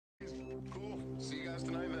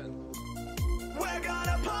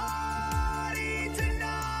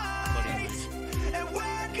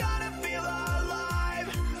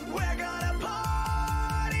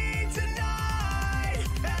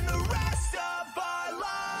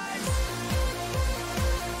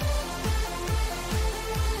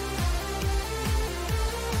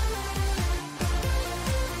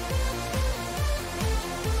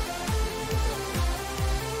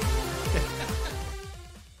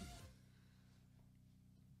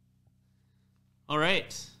All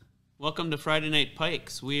right. Welcome to Friday Night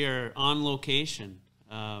Pikes. We are on location,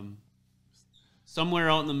 somewhere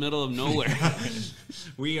out in the middle of nowhere.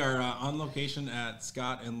 We are on location at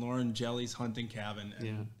Scott and Loren Hjjelle's hunting cabin,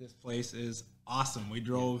 and this place is awesome. They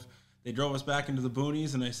drove us back into the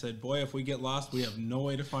boonies, and I said, boy, if we get lost, we have no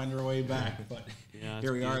way to find our way back. But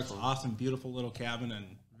here we are. It's awesome, beautiful little cabin, and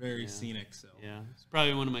very scenic. So it's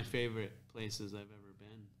probably one of my favorite places I've ever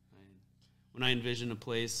been. When I envision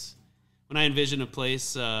a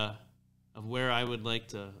place of where I would like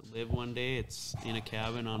to live one day, it's in a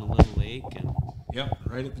cabin on a little lake, and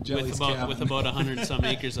right at the Hjjelle's cabin with about 100 some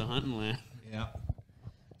acres of hunting land.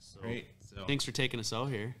 Great. So thanks for taking us out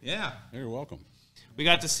here. Yeah, you're welcome. We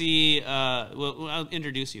got to see. Well, I'll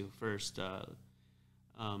introduce you first.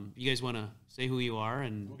 You guys want to say who you are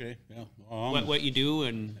and what you do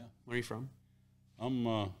and where you're from? I'm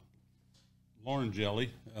Loren Hjelle,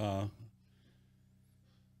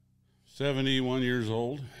 71 years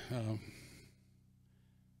old.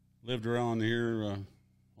 Lived around here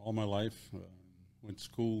all my life. Went to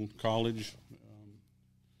school, college,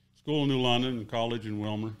 school in New London, and college in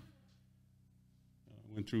Wilmer.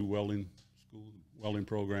 Went through welding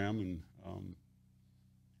program, and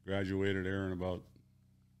graduated there in about,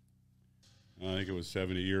 I think it was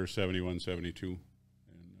 71, 72, and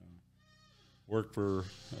worked for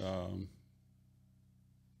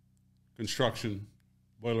construction,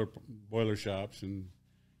 boiler shops and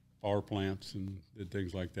power plants, and did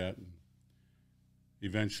things like that. And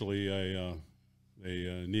eventually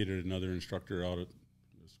they needed another instructor out at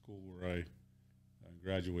the school where I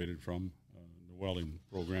graduated from, the welding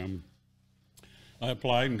program. I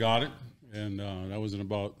applied and got it, and that was in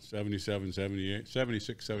about 77, 78,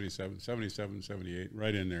 76, 77, 77, 78,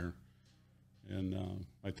 right in there. And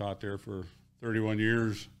I taught there for 31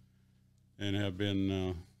 years and have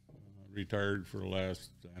been retired for the last,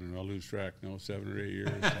 I don't know, I lose track now, 7 or 8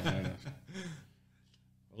 years. I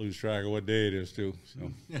lose track of what day it is, too.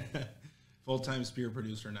 So. Full-time spear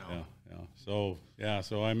producer now. So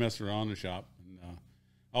I mess around the shop, and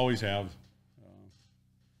always have.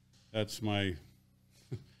 That's my...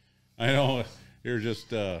 I know here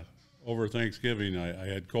just over Thanksgiving I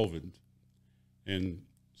had COVID, and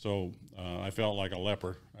so I felt like a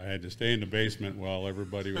leper. I had to stay in the basement while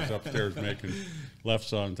everybody was upstairs making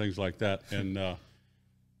lefse and things like that, and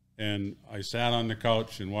I sat on the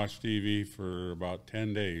couch and watched TV for about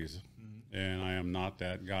 10 days, and I am not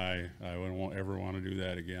that guy. I won't ever want to do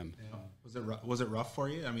that again. Yeah. Was it rough for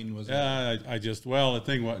you? I mean, was it? I just, well, the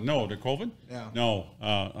thing was, no, the COVID? Yeah. No,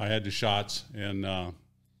 I had the shots, and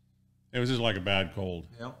it was just like a bad cold.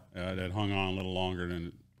 That hung on a little longer than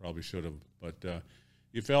it probably should have. But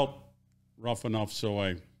you felt rough enough, so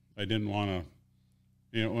I didn't want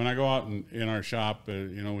to, when I go out in our shop,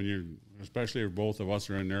 when you're, especially if both of us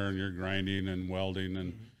are in there and you're grinding and welding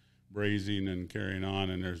and brazing and carrying on,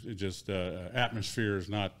 and there's just atmosphere is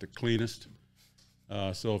not the cleanest.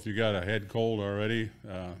 So if you got a head cold already,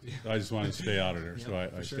 I just wanted to stay out of there. So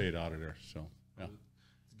I stayed out of there. So it's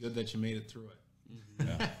good that you made it through it.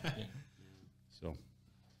 So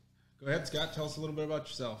go ahead, Scott. Tell us a little bit about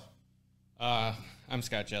yourself. I'm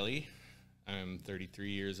Scott Hjelle. I'm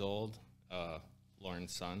 33 years old.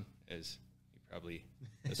 Loren's son, as you probably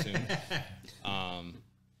assumed.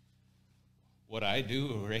 What I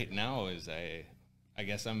do right now is I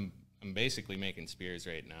guess I'm basically making spears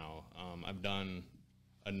right now. I've done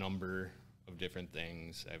a number of different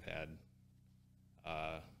things. I've had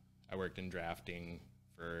I worked in drafting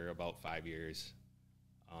for about 5 years.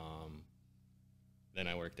 Then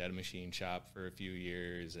I worked at a machine shop for a few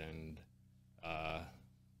years, and I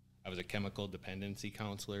was a chemical dependency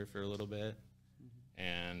counselor for a little bit.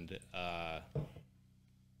 And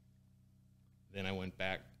then I went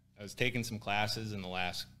back. I was taking some classes in the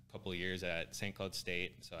last couple of years at St. Cloud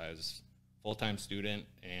State, so I was a full-time student,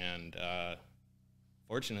 and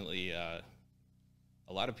fortunately, a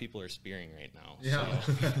lot of people are spearing right now. Yeah,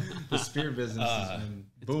 so, the spear business has been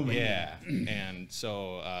booming. Yeah, and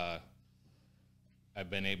so I've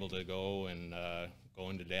been able to go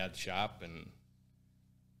into Dad's shop and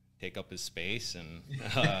take up his space and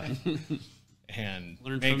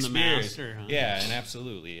learn make from the spears. master. Huh? Yeah, and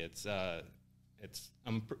absolutely,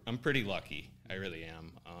 I'm pretty lucky. I really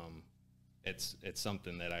am. It's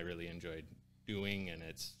something that I really enjoyed doing, and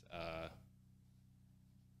it's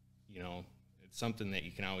it's something that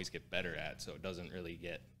you can always get better at, so it doesn't really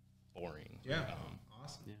get boring. Yeah,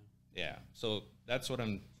 awesome. Yeah, so that's what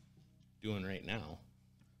I'm doing right now.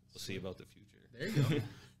 We'll see about the future. There you go.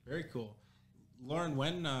 Very cool. Loren,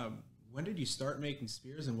 when did you start making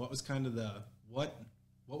spears, and what was kind of what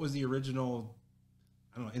was the original,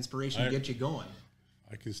 I don't know, inspiration to get you going?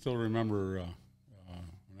 I can still remember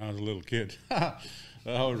when I was a little kid. I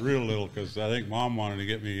was real little because I think Mom wanted to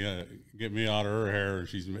get me out of her hair, and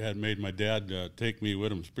she had made my dad take me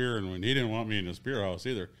with him spearing when he didn't want me in the spear house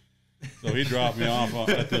either. So he dropped me off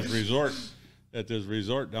at this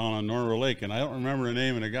resort down on Norway Lake, and I don't remember the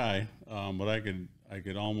name of the guy, but I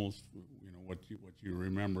could almost, you know, what you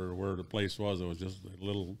remember where the place was. It was just a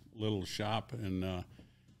little shop, and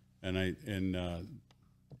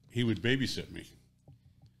he would babysit me,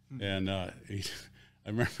 and I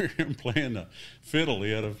remember him playing the fiddle. He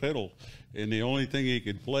had a fiddle, and the only thing he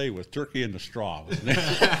could play was Turkey in the Straw.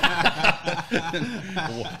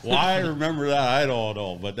 Why I remember that, I don't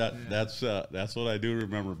know, but that's what I do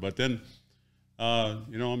remember. But then,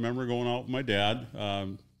 you know, I remember going out with my dad, a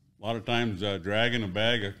lot of times dragging a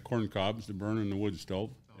bag of corn cobs to burn in the wood stove,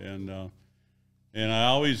 and I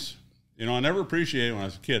always, you know, I never appreciated it when I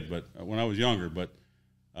was a kid, but when I was younger. But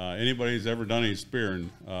anybody who's ever done any spearing,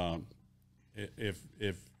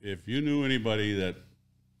 if you knew anybody that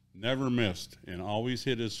never missed and always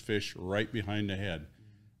hit his fish right behind the head,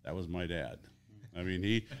 that was my dad. I mean,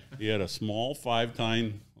 he had a small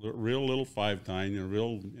 5-tine, real little 5-tine, a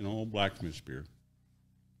real, you know, blacksmith spear.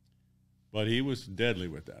 But he was deadly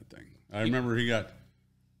with that thing. I remember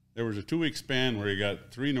there was a 2-week span where he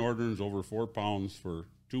got 3 northerns over 4 pounds for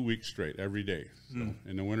 2 weeks straight every day. So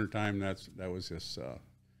in the wintertime, that was just,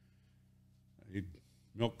 he'd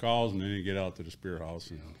milk cows, and then he'd get out to the spear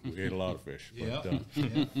house, and we ate a lot of fish.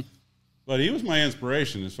 But he was my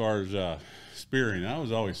inspiration as far as spearing. That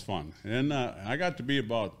was always fun. And I got to be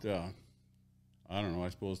about, I don't know, I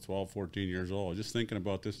suppose 12, 14 years old. Just thinking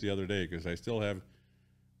about this the other day, because I still have,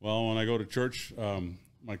 well, when I go to church,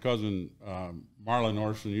 my cousin Marlon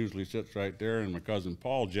Orson usually sits right there, and my cousin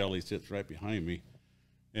Paul Hjelle sits right behind me.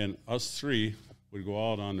 And us three would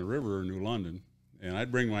go out on the river in New London, and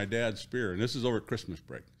I'd bring my dad's spear. And this is over Christmas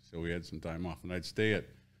break, so we had some time off. And I'd stay at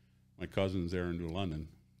my cousin's there in New London.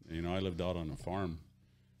 And, you know, I lived out on a farm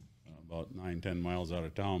about 9-10 miles out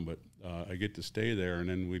of town, but I get to stay there, and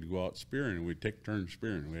then we'd go out spearing, and we'd take turns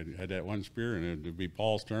spearing. We had that one spear, and it'd be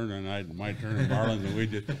Paul's turn, and my turn, and Marlon's, and we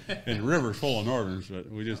just, and the river's full of northerns,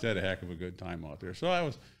 but we just had a heck of a good time out there. So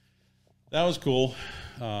that was cool.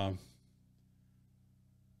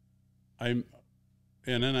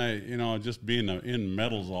 And then I, you know, just being in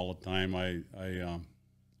metals all the time, when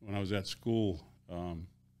I was at school, I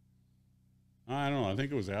don't know, I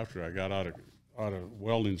think it was after I got out of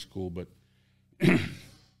welding school, but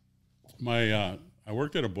I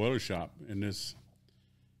worked at a boiler shop, and this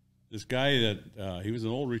guy that, he was an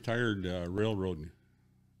old retired railroad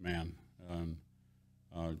man,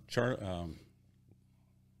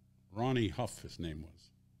 Ronnie Huff, his name was.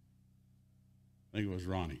 I think it was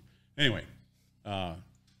Ronnie. Anyway,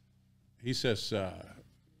 he says,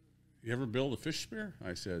 you ever build a fish spear?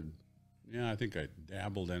 I said, yeah, I think I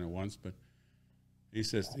dabbled in it once, but he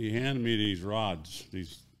says, he handed me these rods,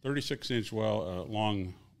 these 36-inch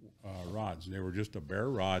long rods. They were just a bare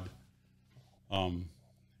rod. And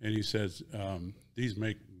he says, these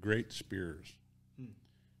make great spears.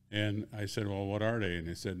 And I said, well, what are they? And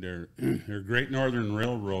they said, they're Great Northern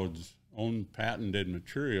Railroad's own patented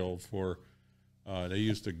material for, they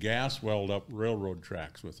used to gas weld up railroad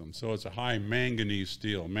tracks with them. So it's a high manganese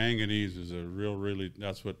steel. Manganese is a really,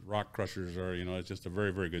 that's what rock crushers are, you know, it's just a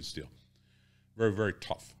very, very good steel. Very, very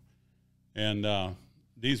tough. And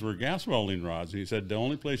these were gas welding rods. And he said the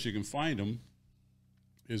only place you can find them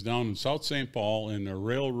is down in South St. Paul in the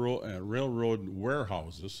railroad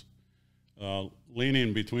warehouses,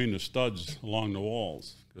 leaning between the studs along the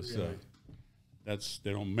walls. Because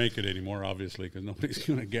they don't make it anymore, obviously, because nobody's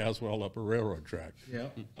going to gas weld up a railroad track. Yeah.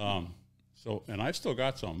 So, and I've still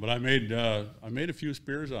got some, but I made a few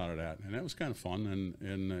spears out of that, and that was kind of fun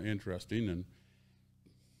and interesting. And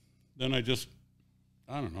then I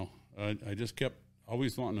don't know, I just kept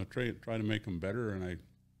always wanting to try to make them better, and I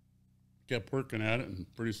kept working at it, and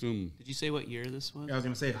pretty soon. Did you say what year this was? I was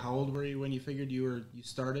going to say, how old were you when you figured you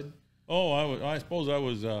started? Oh, I suppose I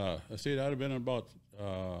was. I see, that'd have been about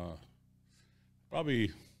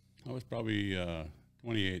probably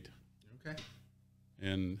 28. Okay.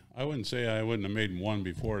 And I wouldn't say I wouldn't have made one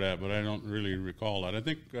before that, but I don't really recall that. I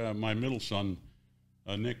think my middle son,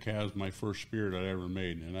 Nick, has my first spear that I ever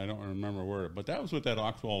made, and I don't remember where. But that was with that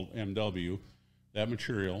Oxwald MW, that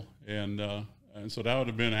material, and so that would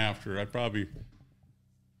have been after. I probably,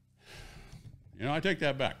 I take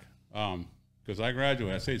that back, because I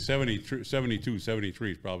graduated. I say 72,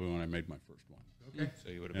 73 is probably when I made my first one. Okay. So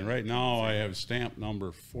you would have. And right now I have stamp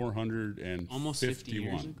number 451. Almost 50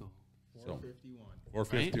 years ago. 451.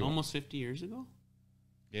 451. Right? Almost 50 years ago?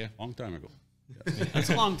 Yeah. Long time ago. That's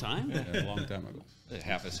a long time. Yeah, a long time ago.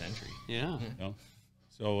 Half a century. Yeah.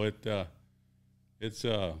 So it's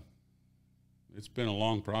been a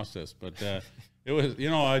long process, but it was,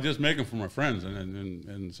 you know, I just make them for my friends,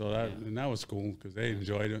 and so that was cool because they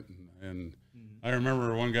enjoyed it, and I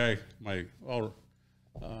remember one guy,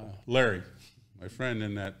 Larry, my friend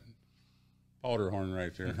in that powder horn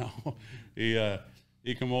right there now,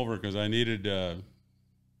 he come over because I needed.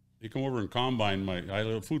 He come over and combine I had a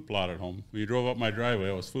little food plot at home. When you drove up my driveway,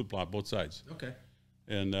 it was food plot both sides. Okay.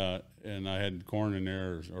 And I had corn in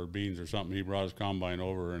there or beans or something. He brought his combine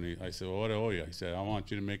over, and I said, well, what do I owe you? He said, I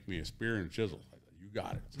want you to make me a spear and a chisel. I said, you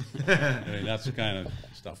got it. I mean, that's the kind of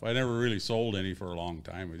stuff. I never really sold any for a long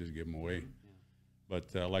time. I just give them away.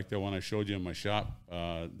 But like the one I showed you in my shop,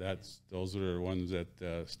 those are the ones that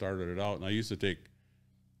started it out. And I used to take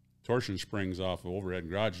torsion springs off of overhead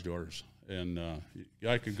garage doors. And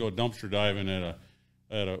I could go dumpster diving at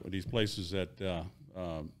these places that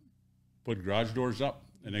put garage doors up,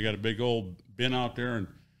 and they got a big old bin out there,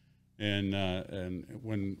 and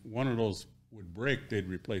when one of those would break, they'd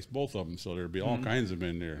replace both of them, so there'd be all kinds of them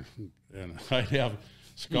in there. And I'd have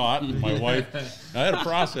Scott and my wife. I had a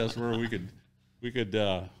process where we could.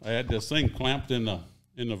 I had this thing clamped in the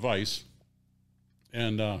vise,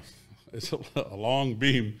 and it's a long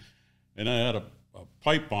beam, and I had a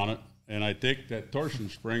pipe on it. And I'd take that torsion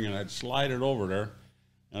spring and I'd slide it over there.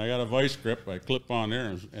 And I got a vice grip I clip on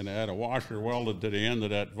there, and I had a washer welded to the end of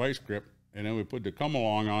that vice grip. And then we put the come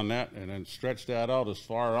along on that and then stretch that out as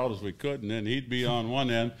far out as we could. And then he'd be on one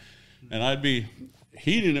end, and I'd be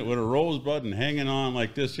heating it with a rosebud and hanging on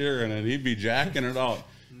like this here, and then he'd be jacking it out.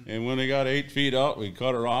 And when they got 8 feet out, we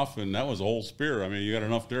cut her off, and that was a whole spear. I mean, you got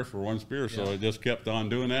enough there for one spear, so it just kept on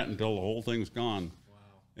doing that until the whole thing's gone.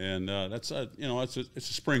 And that's you know, it's a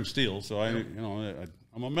spring steel, so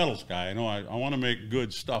I'm a metals guy. I know I want to make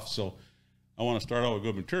good stuff, so I want to start out with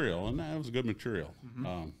good material, and that was a good material.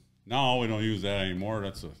 Now we don't use that anymore.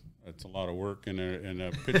 That's a lot of work, and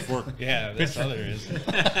a pitchfork. Yeah, that's other is.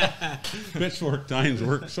 Pitchfork tines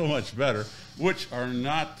work so much better, which are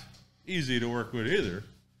not easy to work with either,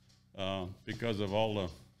 because of all the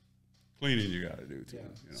cleaning you got to do too. Yeah.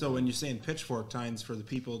 You know? So when you're saying pitchfork tines for the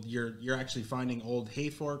people, you're actually finding old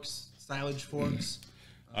hay forks, silage forks.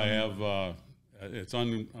 I have. It's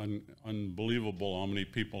unbelievable how many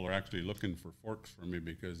people are actually looking for forks from me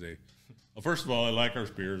because well, first of all, they like our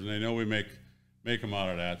spears and they know we make them out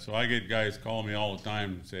of that. So I get guys calling me all the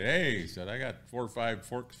time and say, "Hey," said, "I got 4 or 5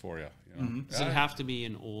 forks for you." You know? Does it have to be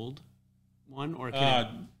an old one, or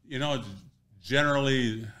can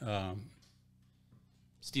generally.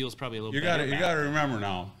 Steel's probably a little. You got to remember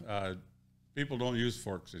now. People don't use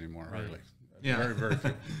forks anymore, really. Yeah. Very, very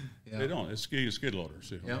few. They don't. It's skid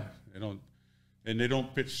loaders. Yeah. They don't, and they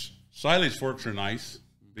don't pitch. Silage forks are nice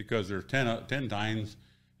because they're 10 tines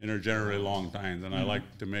and they're generally long tines, and I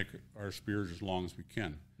like to make our spears as long as we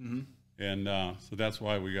can. And so that's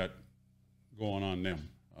why we got going on them.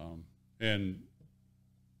 And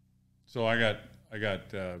so I got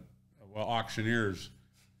auctioneers.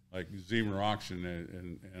 Like Zemer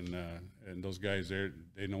Auction and those guys there,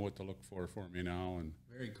 they know what to look for me now. And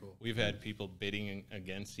very cool. We've had people bidding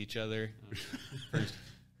against each other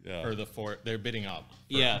for the fort. They're bidding up.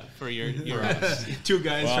 For your 2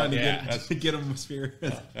 guys trying to get them a spear.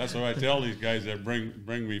 That's what I tell these guys that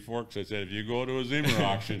bring me forks. I said, if you go to a Zemer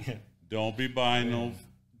auction, don't be buying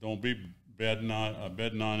don't be betting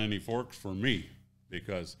on any forks for me,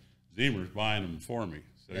 because Zemer's buying them for me.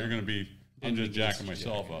 So you're going to be. I'm just jacking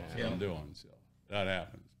myself up. That's what I'm doing. So that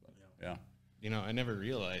happens. But, yeah. You know, I never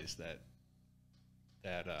realized that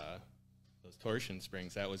those torsion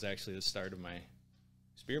springs, that was actually the start of my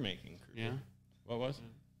spear making career. Yeah. What was?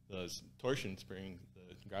 Those torsion springs,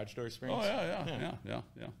 the garage door springs. Oh yeah.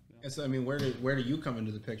 So I mean, where do you come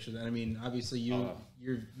into the picture then? I mean, obviously you've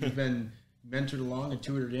been mentored along and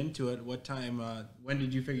tutored into it. What time? When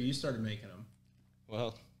did you figure you started making them?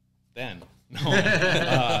 Well, then. No.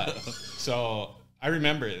 So I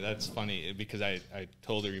remember, that's funny because I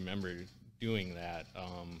totally remember doing that.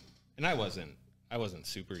 And I wasn't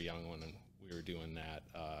super young when we were doing that.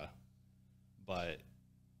 But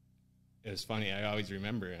it was funny. I always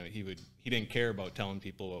remember he didn't care about telling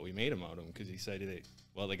people what we made them out of because he said they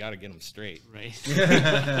got to get them straight. Right.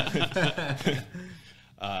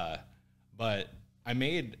 But I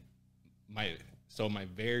made my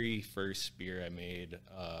very first spear I made,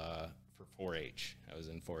 for 4-H. I was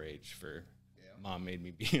in 4-H Mom made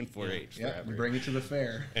me be in 4-H forever. You bring it to the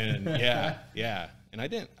fair. And yeah. And I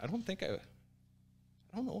don't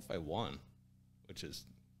know if I won, which is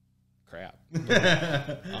crap.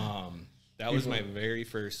 That was my very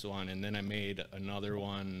first one. And then I made another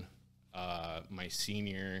one, my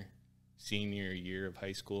senior year of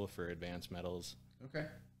high school for advanced metals. Okay.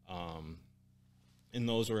 And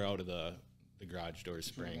those were out of the garage door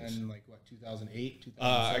springs. And like what, 2008,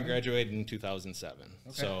 2007? I graduated in 2007. Okay.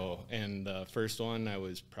 So, and the first one I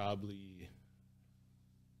was probably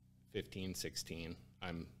 15, 16.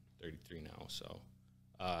 I'm 33 now. So,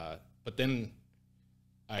 but then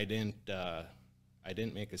I didn't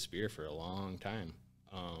make a spear for a long time.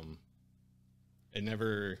 It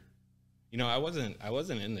never, I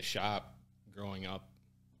wasn't in the shop growing up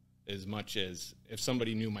as much as if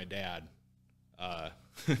somebody knew my dad,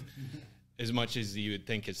 as much as you would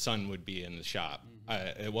think his son would be in the shop.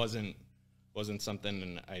 It wasn't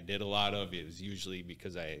something I did a lot of. It was usually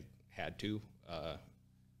because I had to.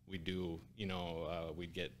 We'd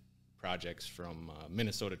get projects from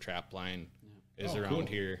Minnesota Trap Line is around cool.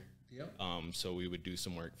 here. Yep. So we would do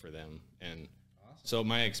some work for them. And awesome. So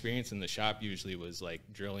my experience in the shop usually was like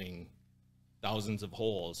drilling thousands of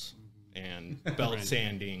holes and belt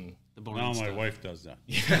sanding. Now my wife does that.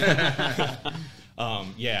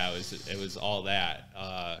 Yeah, it was all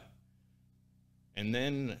that. And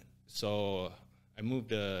then, so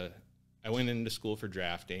I went into school for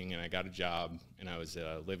drafting and I got a job and I was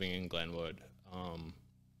living in Glenwood.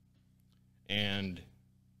 And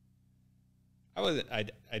I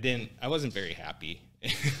wasn't very happy.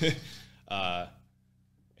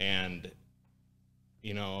 And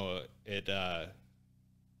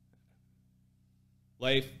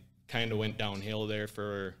life kind of went downhill there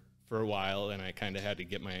for a while, and I kind of had to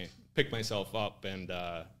pick myself up, and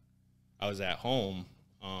I was at home,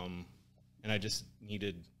 and I was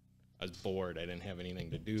bored. I didn't have anything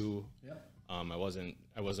to do. Yep. I wasn't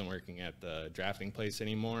working at the drafting place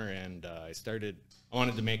anymore, and I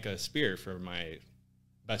wanted to make a spear for my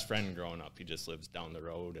best friend growing up. He just lives down the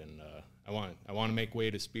road, and I want to make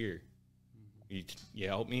Wade a spear. You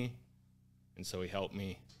help me? And so he helped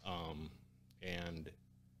me, and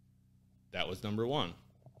that was number one.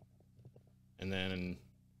 And then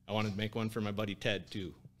I wanted to make one for my buddy Ted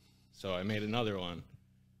too, so I made another one.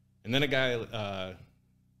 And then a guy,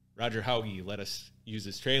 Roger Hauge, let us use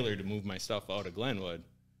his trailer to move my stuff out of Glenwood.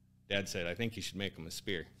 Dad said, "I think you should make him a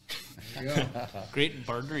spear." There you go. Great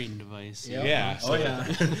bartering device. Yep. Yeah. So. Oh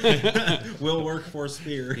yeah. Will work for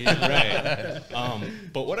spear. Yeah. Right.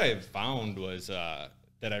 But what I found was that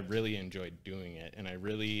I really enjoyed doing it, and I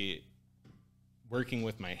really working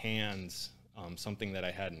with my hands. Something that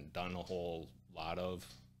I hadn't done a whole lot of,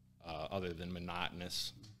 other than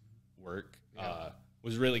monotonous work,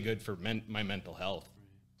 was really good for my mental health.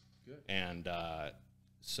 Good. And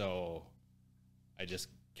so I just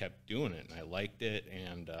kept doing it, and I liked it.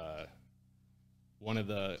 And one of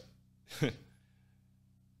the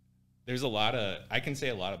I can say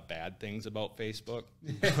a lot of bad things about Facebook,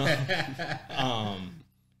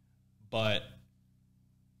 but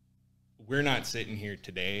we're not sitting here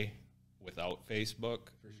today without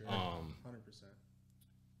Facebook. For sure. 100%.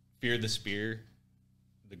 Fear the Spear,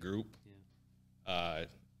 the group. Yeah.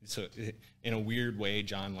 So in a weird way,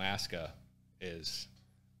 John Laska is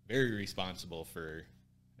very responsible for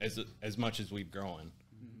as much as we've grown.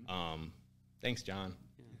 Mm-hmm. Thanks, John.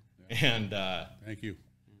 Yeah. And thank you.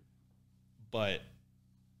 But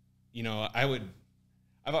a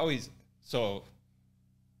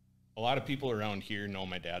lot of people around here know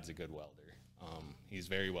my dad's a good welder. He's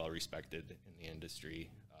very well respected in the industry.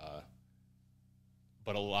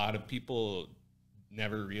 But a lot of people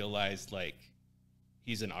never realized, like,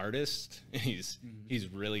 he's an artist. He's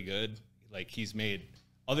really good. Like, he's made,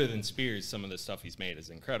 other than spears, some of the stuff he's made is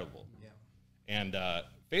incredible. Yeah. And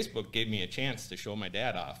Facebook gave me a chance to show my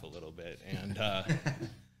dad off a little bit, and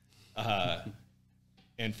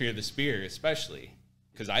Fear the Spear especially,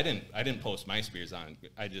 because I didn't post my spears on.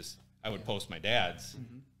 I would post my dad's,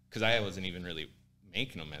 because I wasn't even really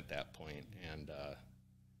making them at that point, and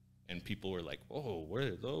people were like, "Whoa,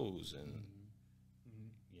 where are those?" And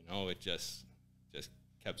it just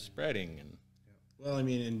kept spreading. And well, I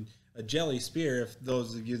mean, in a Hjelle spear, if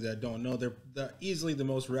those of you that don't know, they're easily the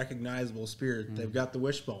most recognizable spear. They've got the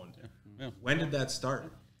wishbone. Yeah. When did that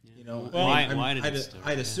start? Well, why did it start?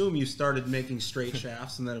 I'd assume you started making straight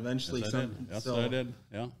shafts, and then eventually something. Yes, I did.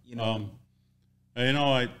 Yeah.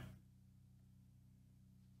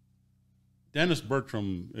 Dennis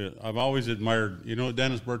Bertram, I've always admired,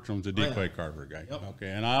 Dennis Bertram's a decoy carver guy. Yep. Okay,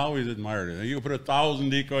 and I always admired it. You put 1,000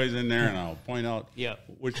 decoys in there, and I'll point out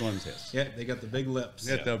which one's his. Yeah, they got the big lips.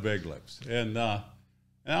 The big lips. And I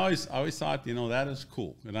always thought, that is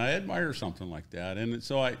cool. And I admire something like that. And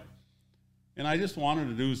so I just wanted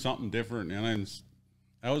to do something different. And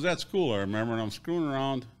I was at school, I remember, and I'm screwing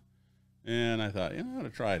around. And I thought, I ought to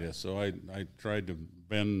try this. So I tried to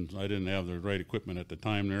bend. I didn't have the right equipment at the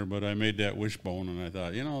time there, but I made that wishbone, and I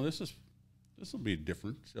thought, this this will be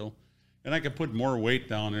different. So, and I could put more weight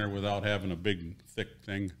down there without having a big, thick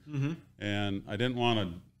thing. And I didn't want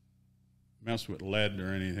to mess with lead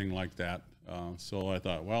or anything like that. So I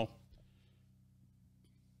thought, well,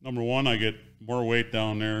 number one, I get more weight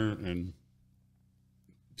down there, and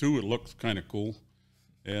two, it looks kind of cool.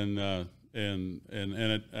 And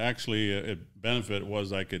it actually, benefit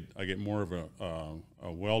was I get more of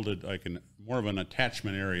a welded, more of an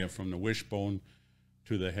attachment area from the wishbone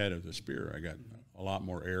to the head of the spear. I got a lot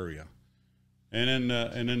more area. And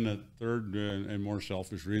then the third and more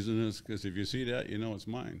selfish reason is because if you see that, you know it's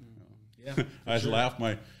mine. Yeah, I just laughed.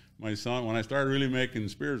 My son, when I started really making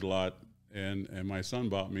spears a lot, and my son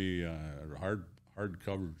bought me a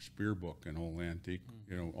hard-covered spear book, an old antique,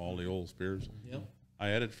 you know, all the old spears. Yep. I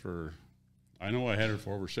had it for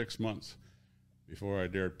over 6 months before I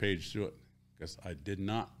dared page through it, because I did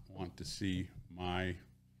not want to see my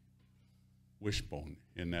wishbone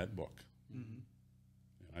in that book. And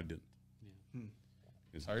I didn't.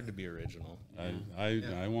 It's hard to be original.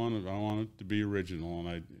 I want it to be original,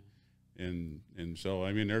 and so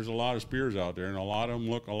I mean, there's a lot of spears out there, and a lot of them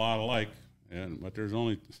look a lot alike, but there's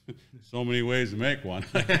only so many ways to make one.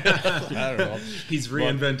 I don't know. He's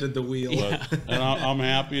reinvented the wheel. And I'm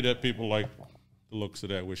happy that people like the looks of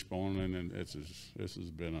that wishbone, and this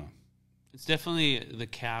has been It's definitely the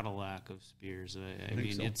Cadillac of spears. I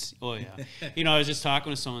mean, so. it's, oh yeah. You know, I was just talking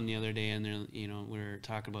with someone the other day, and they're, you know, we were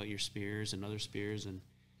talking about your spears and other spears,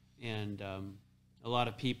 and a lot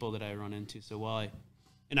of people that I run into. So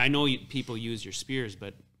and I know people use your spears,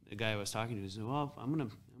 but the guy I was talking to said, well, I'm gonna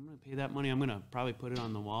pay that money. I'm gonna probably put it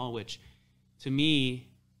on the wall, which to me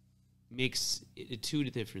makes it two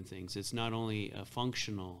different things. It's not only a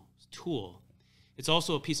functional tool, it's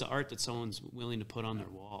also a piece of art that someone's willing to put on their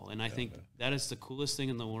wall. And I think that is the coolest thing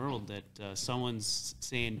in the world, that someone's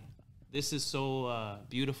saying, this is so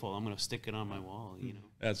beautiful, I'm going to stick it on my wall, you know.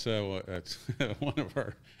 That's one of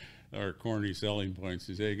our corny selling points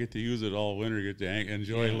is, hey, get to use it all winter, get to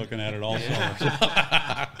enjoy looking at it all summer.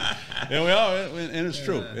 And it's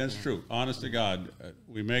true. It's true. Honest to God,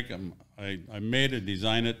 we make them. I made it,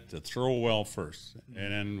 design it to throw well first,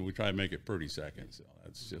 and then we try to make it pretty second. So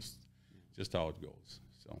that's just how it goes.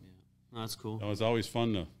 So that's cool. So it's always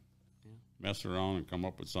fun to mess around and come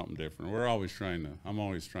up with something different. I'm always trying to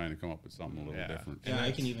come up with something a little different. Yeah,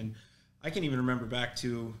 I can even remember back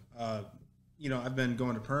to, you know, I've been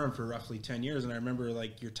going to perm for roughly 10 years, and I remember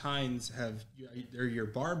like your tines your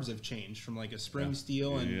barbs have changed from like a spring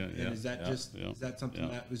steel, and is that is that something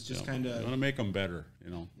that was just kind of, you want to make them better,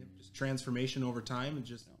 you know, just transformation over time, and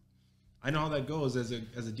just I know how that goes as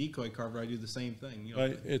a decoy carver. I do the same thing, you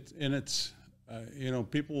know. It's you know,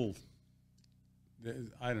 people,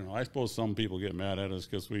 I don't know, I suppose some people get mad at us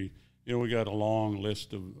because we got a long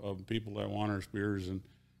list of people that want our spears, and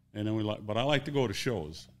then but I like to go to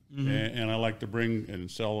shows. And I like to bring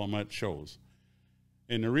and sell them at shows.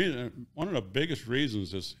 And the reason, one of the biggest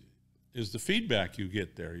reasons is the feedback you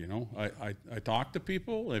get there. You know, I talk to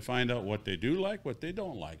people, they find out what they do like, what they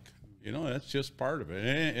don't like. You know, that's just part of it.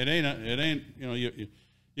 It ain't. You know, you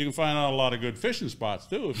can find out a lot of good fishing spots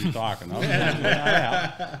too if you talk enough.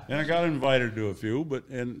 And I got invited to a few, but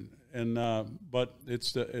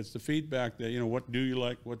it's the feedback that, you know, what do you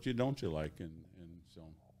like, what don't you like, and so.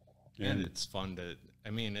 And it's fun to. I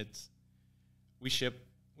mean, we ship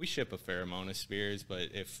a fair amount of spears,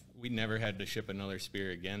 but if we never had to ship another spear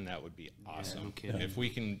again, that would be awesome. Yeah, if we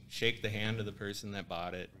can shake the hand of the person that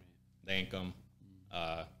bought it, thank them,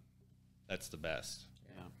 that's the best.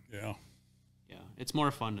 Yeah. It's more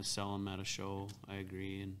fun to sell them at a show. I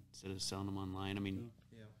agree, instead of selling them online. I mean,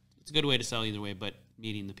 it's a good way to sell either way, but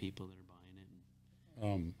meeting the people that are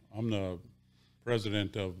buying it. I'm the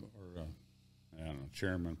president of, I don't know,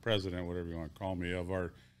 chairman, president, whatever you want to call me, of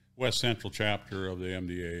our West Central chapter of the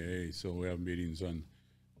MDAA. So we have meetings on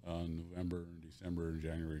November and December and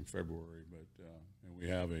January and February. But and we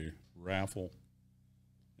have a raffle,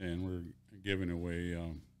 and we're giving away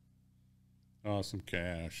some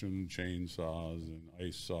cash and chainsaws and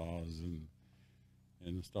ice saws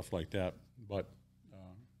and stuff like that. But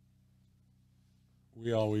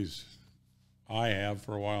I have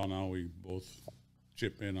for a while now, we both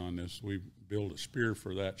chip in on this. We build a spear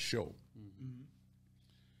for that show.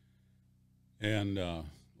 And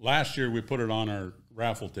last year we put it on our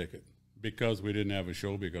raffle ticket because we didn't have a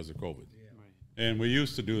show because of COVID. And we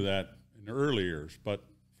used to do that in the early years, but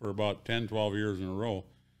for about 10, 12 years in a row,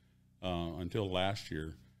 until last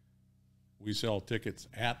year, we sell tickets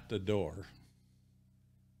at the door,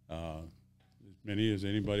 as many as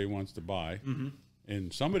anybody wants to buy.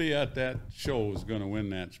 And somebody at that show is going to win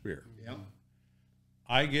that spear.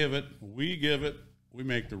 We give it we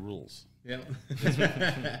make the rules. Yeah.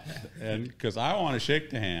 And because I want to shake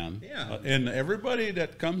the hand. Yeah. And everybody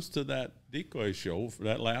that comes to that decoy show, for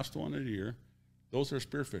that last one of the year, those are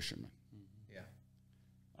spear fishermen.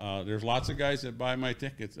 Yeah. There's lots of guys that buy my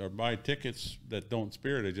tickets or buy tickets that don't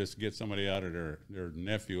spear to just get somebody out of their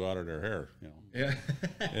nephew out of their hair, you know. Yeah.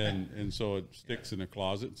 and so it sticks in the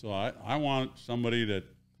closet. So I want somebody that's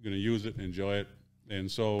going to use it, enjoy it. And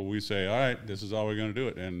so we say, all right, this is how we're going to do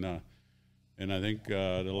it. And I think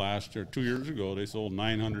the last 2 years ago, they sold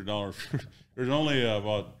 $900. There's only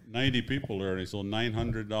about 90 people there. They sold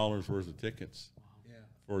 $900 worth of tickets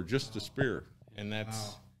for just the spear. And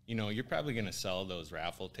that's, you know, you're probably going to sell those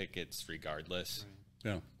raffle tickets regardless.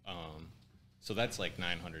 Right. Yeah. So that's like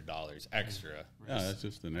 $900 extra. Yeah, that's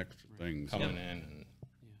just an extra thing. Coming in.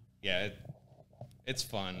 And it's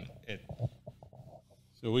fun.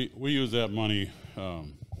 So we use that money, our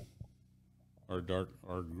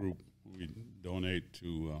group, we donate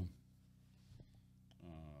to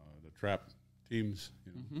the trap teams,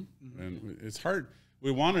 you know. And it's hard.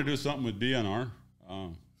 We want to do something with DNR.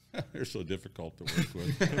 They're so difficult to work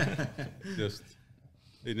with. Just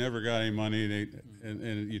they never got any money.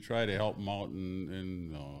 And you try to help them out,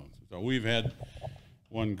 and so we've had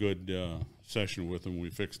one good session with them.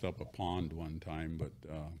 We fixed up a pond one time, but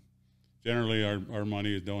generally our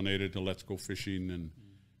money is donated to Let's Go Fishing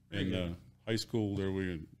and high school. There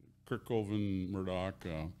we Kirkhoven, Murdoch,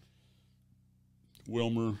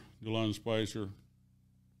 Wilmer, DeLon Spicer,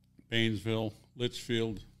 Paynesville,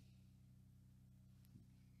 Litchfield.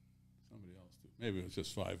 Somebody else too. Maybe it was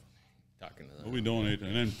just 5. Talking to them. But we donate,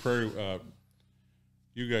 and then Prairie.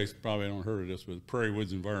 You guys probably haven't heard of this, but Prairie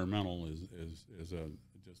Woods Environmental is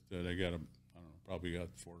they got probably got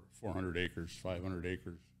 400 acres, 500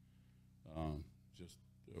 acres, just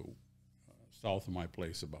south of my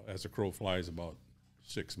place, about as a crow flies, about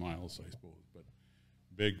 6 miles, I suppose. But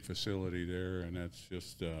big facility there, and that's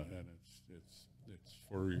just and it's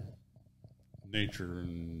for nature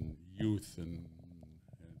and youth, and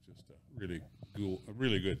just a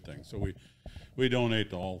really good thing. So we donate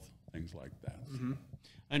to all things like that. Mm-hmm.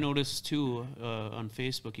 I noticed too on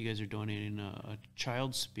Facebook, you guys are donating a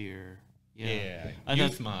child spear. Yeah, I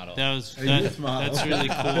youth thought model. Youth model. That's really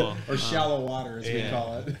cool. Or shallow water, as we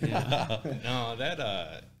call it. Yeah.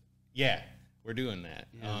 No, we're doing that.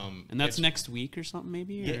 Yeah. And that's next week or something,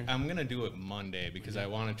 maybe? Yeah, I'm going to do it Monday because I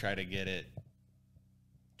want to try to get it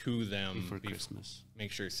to them before Christmas.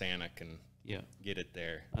 Make sure Santa can get it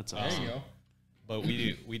there. That's awesome. There you go. But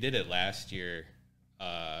we did it last year,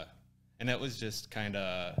 and it was just kind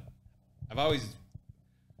of, I've always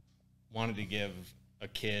wanted to give a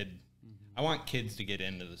kid, I want kids to get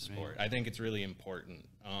into the sport. Right. I think it's really important.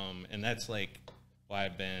 And that's like why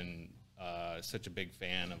I've been such a big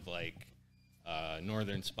fan of like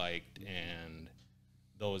Northern Spiked and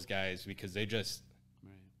those guys, because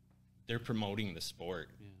they're promoting the sport.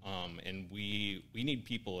 Yeah. And we need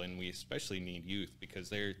people, and we especially need youth, because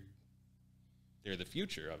they're the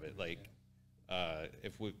future of it. Like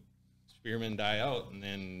if spearmen die out, and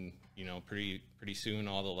then pretty soon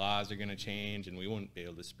all the laws are going to change, and we won't be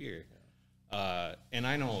able to spear. And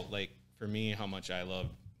I know, like, for me, how much I loved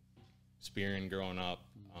spearing growing up,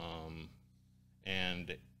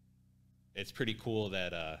 and it's pretty cool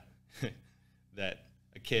that that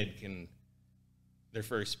a kid their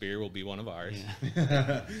first spear will be one of ours.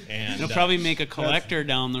 Yeah. And they'll probably make a collector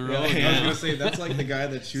down the road. Yeah, I was gonna say, that's like the guy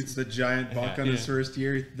that shoots the giant buck on his first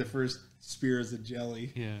year. The first spear is a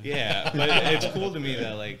jelly. Yeah, but it's cool to me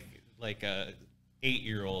that like a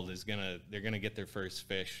 8-year-old they're gonna get their first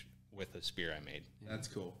fish with a spear I made. That's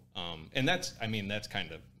cool. And that's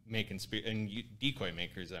kind of making spear, and decoy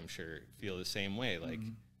makers, I'm sure, feel the same way. Like,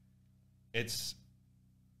 it's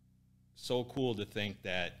so cool to think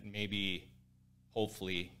that maybe,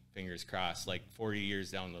 hopefully, fingers crossed, like 40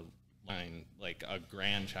 years down the line, like a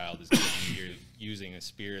grandchild is going to be using a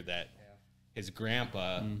spear that his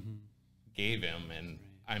grandpa gave him, and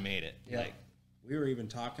I made it. Yeah. Like, we were even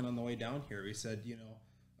talking on the way down here. We said,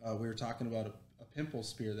 we were talking about a pimple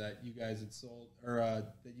spear that you guys had sold, or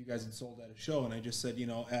that you guys had sold at a show, and I just said,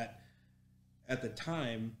 at the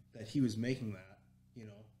time that he was making that,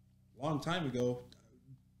 a long time ago,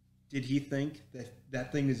 did he think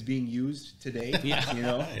that thing is being used today?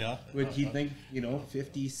 Yeah. Would he think,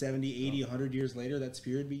 50, 70, 80, 100 years later that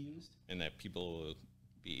spear would be used? and that people will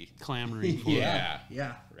be clamoring for yeah. it.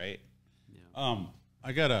 Yeah. Right. Yeah.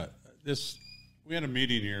 We had a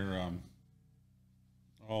meeting here.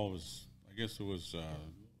 I guess it was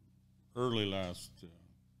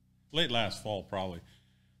late last fall probably.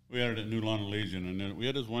 We had it at New London Legion, and then we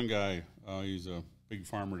had this one guy. He's a big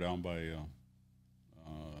farmer down by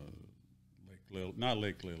Lake not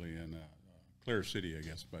Lake Lily, and Clear City, I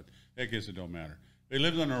guess, but I guess it don't matter. He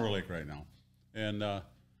lives on Norway Lake right now, and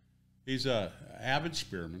he's a avid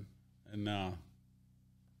spearman, and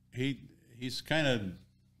he's kind of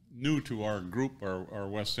new to our group, our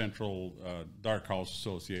West Central Dark House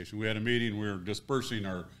Association. We had a meeting. We were dispersing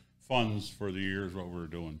our funds for the years, what we were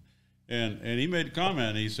doing. And he made a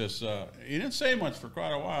comment. He says, he didn't say much for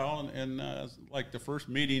quite a while. And like the first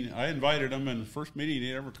meeting, I invited him, and the first meeting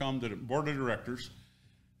he'd ever come to the board of directors.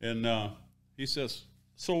 And he says,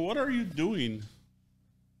 so what are you doing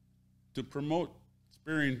to promote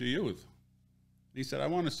spearing to youth? He said, I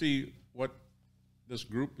want to see what this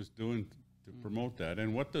group is doing to promote that.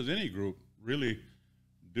 And what does any group really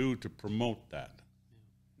do to promote that?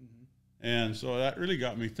 And so that really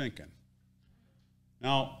got me thinking.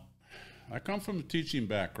 Now, I come from a teaching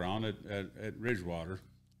background at Ridgewater,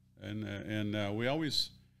 and we always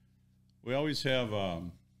have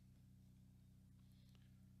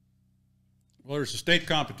well, there's a state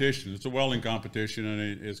competition. It's a welding competition,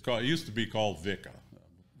 and it used to be called VICA,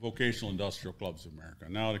 Vocational Industrial Clubs of America.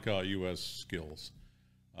 Now they call it U.S. Skills.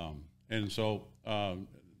 And so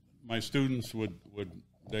my students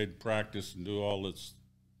they'd practice and do all this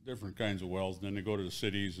different kinds of welds, and then they go to the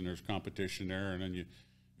cities, and there's competition there, and then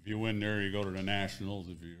if you win there, you go to the nationals.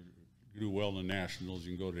 If you do well in the nationals,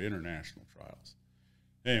 you can go to international trials.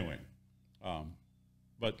 Anyway,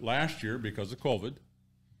 but last year, because of COVID,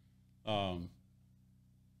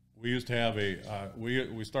 we used to have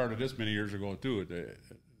we started this many years ago too. It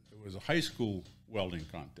was a high school welding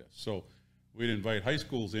contest. So we'd invite high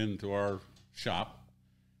schools into our shop,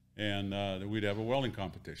 and we'd have a welding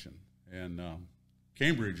competition. And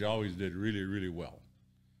Cambridge always did really, really well.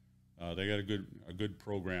 They got a good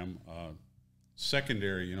program,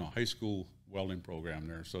 secondary, high school welding program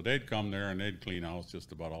there. So they'd come there and they'd clean house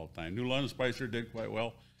just about all the time. New London Spicer did quite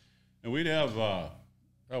well, and we'd have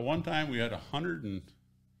at one time we had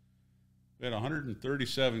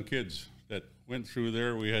 137 kids that went through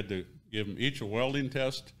there. We had to give them each a welding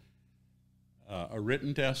test, a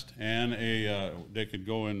written test, and they could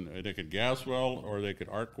go in. They could gas weld, or they could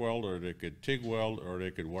arc weld, or they could TIG weld, or they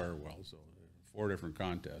could wire weld. So 4 different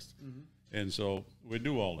contests. And so we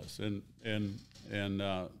do all this,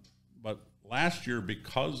 but last year,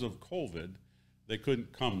 because of COVID, they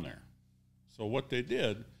couldn't come there. So what they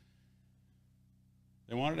did,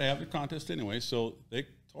 they wanted to have the contest anyway, so they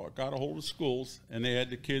got a hold of schools, and they had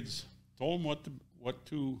the kids, told them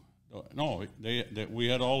we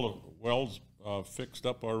had all the welds fixed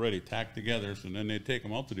up already, tacked together, so then they'd take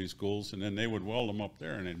them out to these schools, and then they would weld them up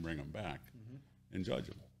there, and they'd bring them back and judge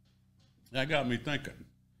them. That got me thinking.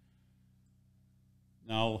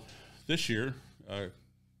 Now, this year,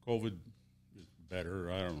 COVID is better.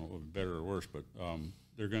 I don't know if it's better or worse, but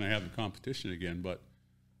they're going to have the competition again. But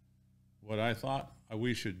what I thought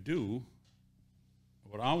we should do,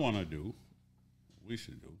 what I want to do, we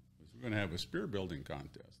should do, is we're going to have a spear building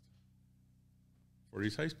contest for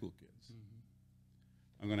these high school kids.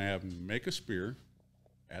 I'm going to have them make a spear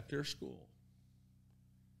at their school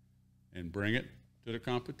and bring it to the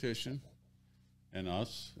competition, and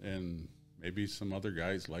us and maybe some other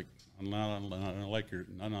guys not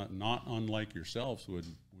unlike yourselves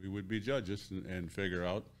would be judges and figure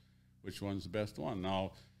out which one's the best one.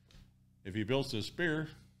 Now, if he builds a spear,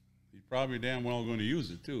 he's probably damn well going to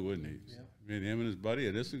use it too, wouldn't he? Yeah. I mean, him and his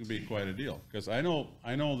buddy, this is going to be quite a deal. Because I know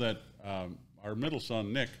that our middle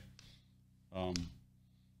son Nick,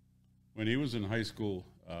 when he was in high school,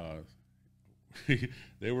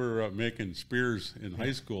 they were making spears in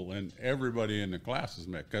high school, and everybody in the classes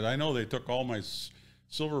met. Because I know they took all my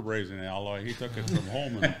silver brazing alloy. He took it from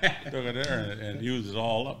home and took it there and used it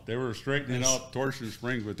all up. They were straightening out torsion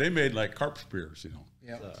springs, but they made like carp spears,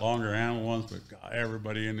 longer handle ones. But God,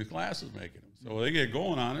 everybody in the class is making them. So they get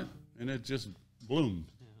going on it, and it just bloomed.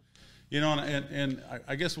 And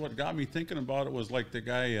I guess what got me thinking about it was like the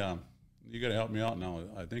guy. You got to help me out now.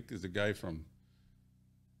 I think there's a guy from.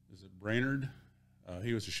 Is it Brainerd?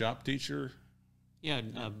 He was a shop teacher. Yeah,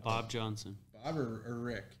 Bob Johnson. Bob or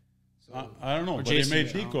Rick? So I don't know, but Jason they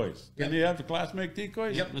made decoys. Didn't you have the class make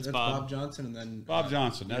decoys? Yep, that's Bob Johnson, and then Bob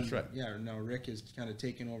Johnson. That's right. Yeah, now Rick is kind of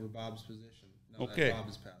taking over Bob's position. Now Okay. that Bob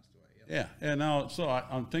has passed away. Yeah, and now so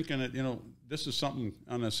I'm thinking that this is something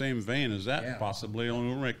on the same vein as that possibly.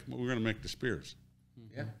 Only we're going to make the spears.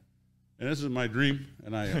 Yeah. And this is my dream,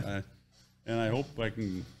 and I hope I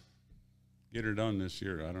can get her done this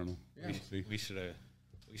year. I don't know. Yeah. We should have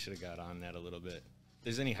got on that a little bit. If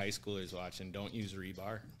there's any high schoolers watching, don't use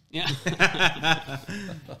rebar. Yeah.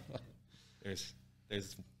 There's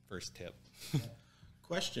first tip.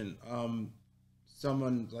 Question.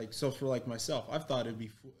 someone like, so for like myself, I've thought it'd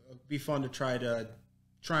be fun to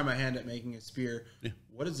try my hand at making a spear. Yeah.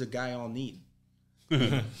 What does a guy all need?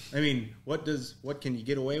 I mean, what can you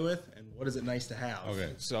get away with, and what is it nice to have?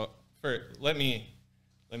 Okay, so let me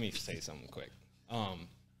say something quick.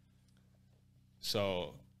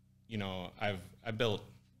 So, you know, I built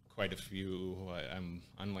quite a few. I'm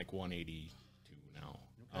on like 182 now.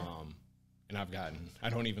 Okay. And I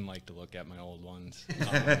don't even like to look at my old ones.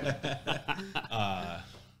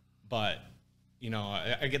 But, you know,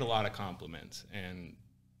 I get a lot of compliments, and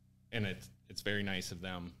it's very nice of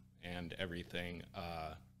them and everything.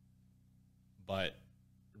 But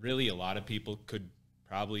really, a lot of people could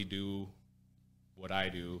probably do what I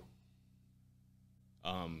do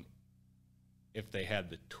if they had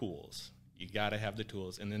the tools. You got to have the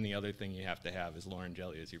tools, and then the other thing you have to have is Loren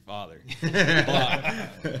Hjelle as your father.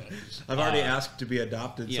 But, I've already asked to be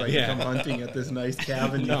adopted, so I can come hunting at this nice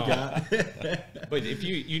cabin you've got. But if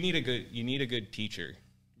you need a good teacher,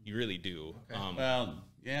 you really do. Okay. Well,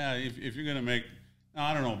 yeah, if you're going to make,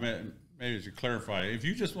 I don't know, maybe to clarify, if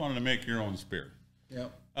you just wanted to make your own spear,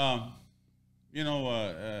 yep. You know,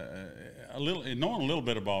 knowing a little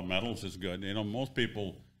bit about metals is good. You know, most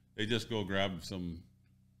people, they just go grab some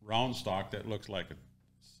round stock that looks like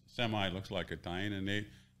looks like a tine, and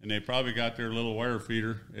they probably got their little wire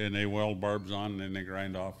feeder, and they weld barbs on, and then they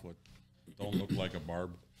grind off what don't look like a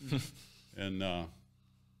barb. And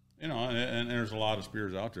you know, and there's a lot of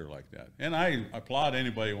spears out there like that. And I applaud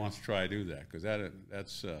anybody who wants to try to do that, because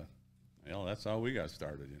that's you know, that's how we got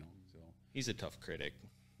started. You know, so he's a tough critic.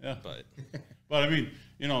 Yeah, but I mean,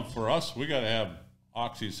 you know, for us, we got to have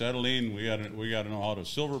oxyacetylene. We got to know how to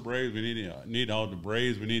silver braze. We need how to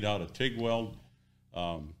braze. We need how to TIG weld.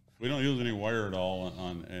 We don't use any wire at all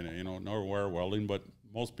and you know, nor wire welding. But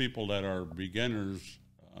most people that are beginners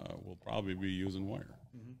will probably be using wire,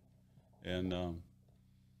 and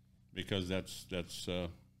because that's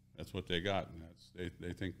what they got, and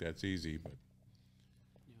they think that's easy. But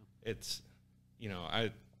it's, you know,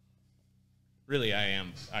 I'm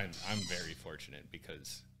very fortunate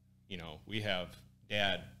because, you know, we have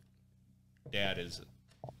dad is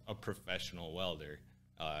a professional welder.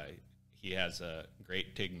 He has a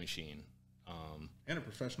great TIG machine. And a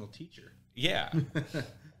professional teacher. Yeah.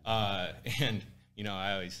 And, you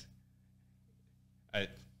know,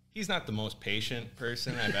 he's not the most patient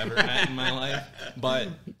person I've ever met in my life, but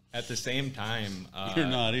at the same time, you're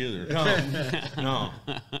not either. No,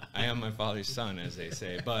 I am my father's son, as they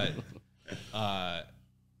say. But,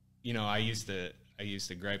 you know, I used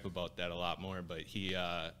to gripe about that a lot more, but he's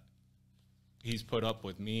put up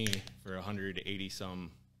with me for 180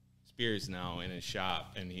 some spears now in his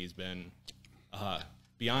shop, and he's been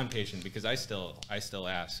beyond patient, because I still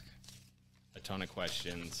ask a ton of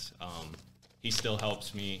questions. He still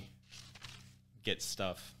helps me get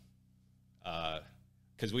stuff,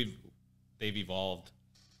 because they've evolved.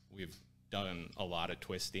 We've done a lot of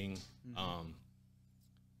twisting.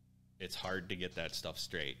 It's hard to get that stuff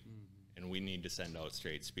straight, and we need to send out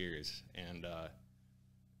straight spears. And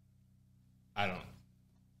I don't.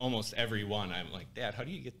 Almost every one, I'm like, Dad, how do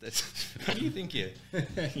you get this? How do you think you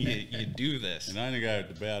do this? And I'm the guy with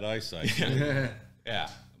the bad eyesight. Yeah,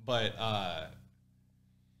 but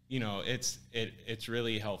you know, it's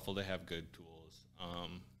really helpful to have good tools,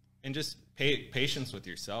 and just patience with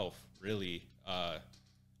yourself, really,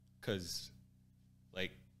 because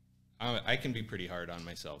like I can be pretty hard on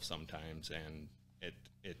myself sometimes, and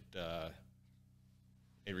it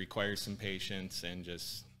requires some patience, and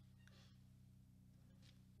just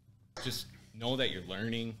know that you're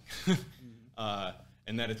learning,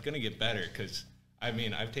 and that it's going to get better. Because I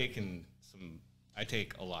mean, I take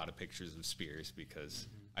a lot of pictures of spears, because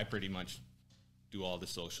I pretty much do all the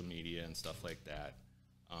social media and stuff like that.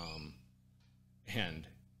 And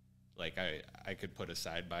like I could put a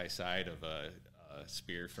side by side of a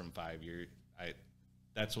spear from 5 years.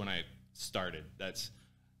 That's when I started.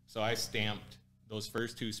 So I stamped those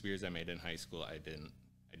first 2 spears I made in high school. I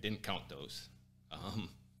didn't count those.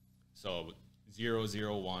 So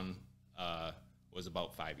 001 was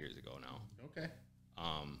about 5 years ago now. Okay.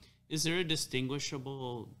 Is there a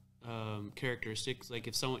distinguishable characteristics? Like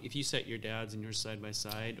if you set your dad's and yours side by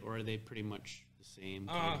side, or are they pretty much the same?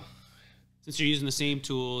 Since you're using the same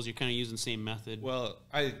tools, you're kind of using the same method. Well,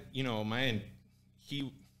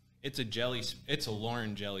 it's a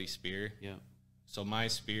Loren Hjelle spear. Yeah. So my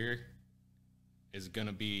spear is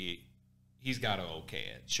gonna be, he's got to okay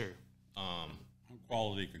it. Sure.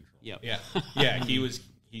 Quality control. Yep. Yeah. Yeah.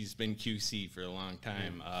 He's been QC for a long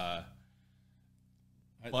time.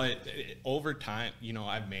 But over time, you know,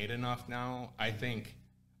 I've made enough now. I think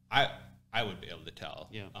I would be able to tell.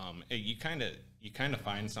 Yeah. you kind of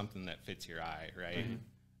find something that fits your eye, right? Mm-hmm.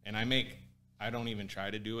 And I don't even try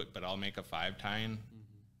to do it, but I'll make a 5-tine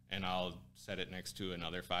and I'll set it next to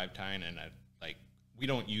another 5-tine, and we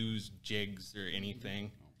don't use jigs or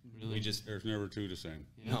anything. Really? We just, There's never two the same.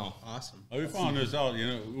 no. Awesome. We found this out.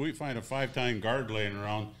 We find a 5-tine guard laying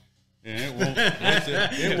around, and it won't.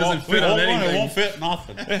 It won't fit. It won't fit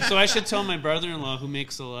nothing. So I should tell my brother-in-law, who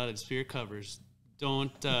makes a lot of spear covers,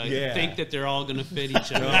 don't think that they're all going to fit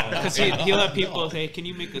each other. Because he'll have people say, "Can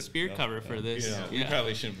you make a spear cover for this?" We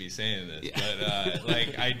probably shouldn't be saying this,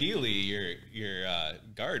 but ideally, your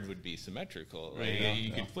guard would be symmetrical. Right?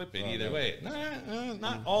 You could flip it either way.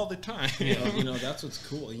 Not all the time. That's what's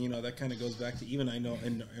cool. That kind of goes back to, even I know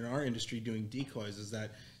in our industry doing decoys, is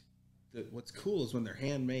that what's cool is when they're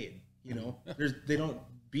handmade. They don't,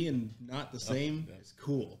 being not the same is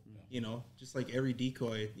cool. Just like every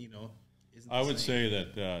decoy, I would say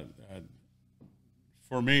that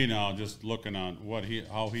for me now, just looking on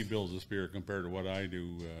how he builds a spear compared to what I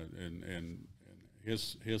do, and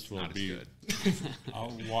his will be a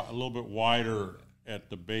little bit wider at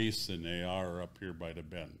the base than they are up here by the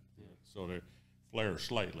bend, so they flare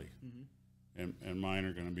slightly, and mine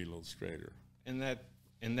are going to be a little straighter. And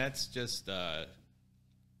that's just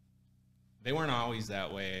they weren't always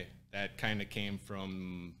that way. That kind of came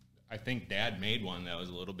from, I think Dad made one that was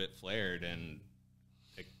a little bit flared, and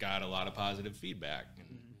it got a lot of positive feedback.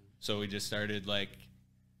 And so we just started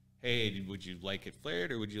hey, would you like it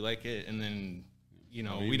flared or would you like it? And then,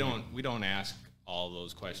 we don't ask all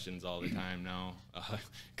those questions all the time now,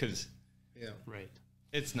 because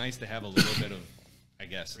it's nice to have a little bit of, I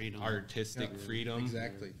guess, artistic freedom.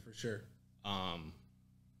 Exactly, for sure.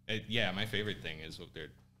 My favorite thing is when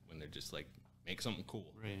they're just make something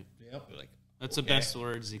cool. Right. Yep. That's the best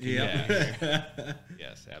words you can get.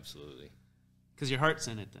 Yes, absolutely. Because your heart's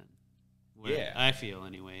in it then. I feel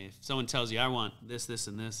anyway. If someone tells you, I want this, this,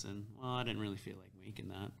 and this, and, well, I didn't really feel like making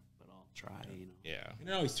that, but I'll try, Yeah. And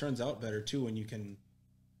it always turns out better, too,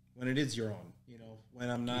 when it is your own, when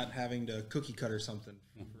I'm not having to cookie cutter something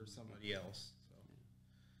for somebody else.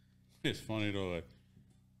 So. It's funny, though,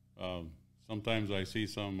 sometimes I see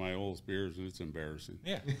some of my old spears, and it's embarrassing.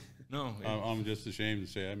 Yeah. No. I'm just ashamed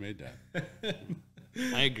to say I made that.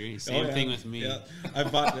 I agree. Same thing with me. Yeah. I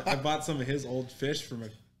bought some of his old fish from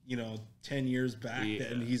 10 years back,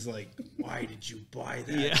 and he's like, "Why did you buy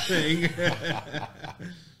that thing?"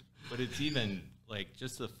 But it's even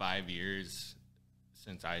just the 5 years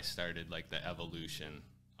since I started the evolution,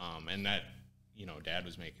 and that Dad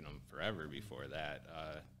was making them forever before that.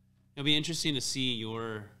 It'll be interesting to see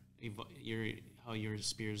how your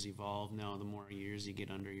spears evolve now. The more years you get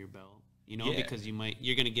under your belt, because you're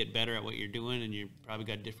going to get better at what you're doing, and you probably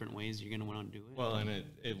got different ways you're going to want to do it. Well, and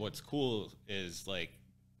what's cool is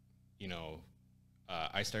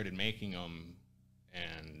I started making them,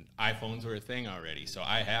 and iPhones were a thing already. So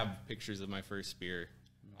I have pictures of my first spear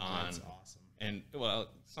on. That's awesome. And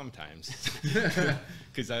sometimes,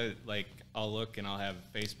 because I'll look and I'll have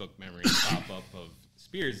Facebook memories pop up of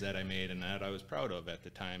spears that I made and that I was proud of at the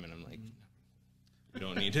time, and I'm like, we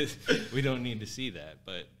don't need to see that.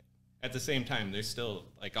 But at the same time, there's still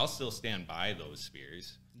I'll still stand by those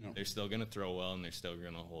spears. No. They're still gonna throw well, and they're still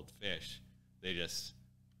gonna hold fish.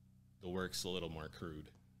 The work's a little more crude.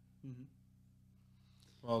 Mm-hmm.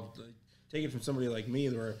 Well, take it from somebody like me,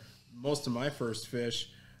 where most of my first fish,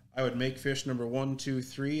 I would make fish number 1, 2,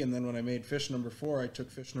 3, and then when I made fish number 4, I took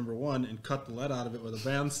fish number 1 and cut the lead out of it with a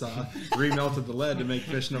bandsaw, remelted the lead to make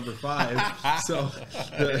fish number 5. So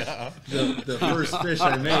the first fish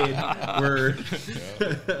I made were,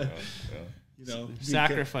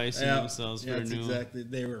 sacrificing themselves for a new. Exactly,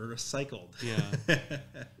 they were recycled. Yeah.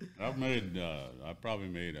 I probably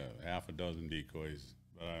made a half a dozen decoys,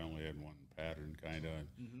 but I only had one pattern kind of.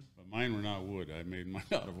 Mm-hmm. But mine were not wood. I made mine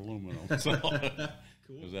out of aluminum. So.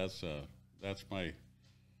 Cool. Because that's my.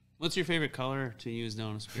 What's your favorite color to use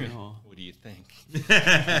down a spear hole? What do you think?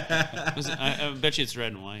 I bet you it's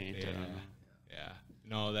red and white. Yeah. Yeah.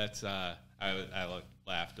 No, that's I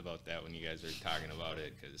laughed about that when you guys were talking about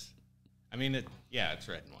it, because it's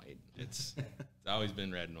red and white. It's always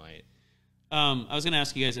been red and white. I was going to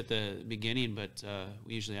ask you guys at the beginning, but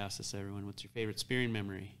we usually ask this to everyone. What's your favorite spearing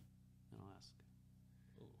memory? I'll ask.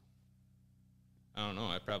 I don't know.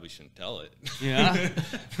 I probably shouldn't tell it. Yeah?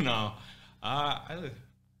 No. I'd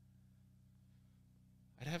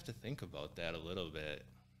have to think about that a little bit.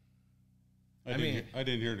 I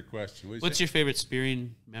didn't hear the question. What's your favorite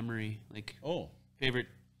spearing memory? Favorite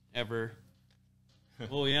ever?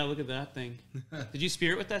 Oh, yeah, look at that thing. Did you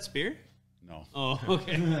spear it with that spear? No. Oh,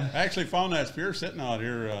 okay. I actually found that spear sitting out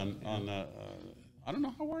here on I don't know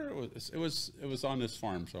where it was. It was on this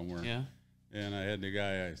farm somewhere. Yeah. And I had the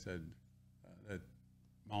guy, I said, that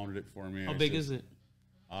mounted it for me. How big is it?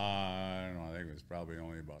 I don't know. I think it was probably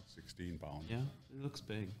only about 16 pounds. Yeah, it looks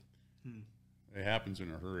big. It happens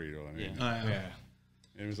in a hurry, though. I mean, Yeah.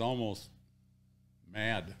 it was almost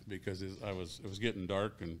mad because it was getting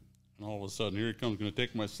dark, and all of a sudden, here he comes, going to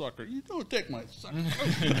take my sucker. You don't take my sucker.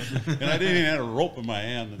 And I didn't even have a rope in my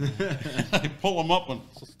hand. And I pull him up and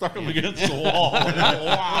stuck him against the wall.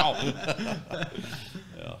 Wow.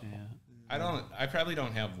 Yeah. I probably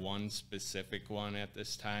don't have one specific one at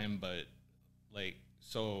this time, but like,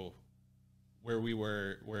 so where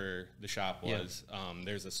the shop was,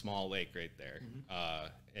 there's a small lake right there.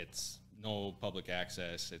 It's no public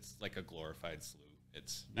access. It's like a glorified slough.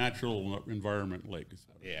 It's natural environment lake.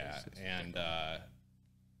 And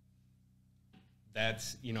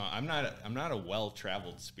that's, I'm not a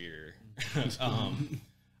well-traveled spearer.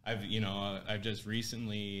 I've just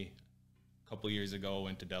recently, a couple years ago,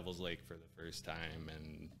 went to Devil's Lake for the first time,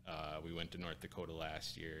 and we went to North Dakota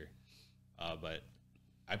last year. But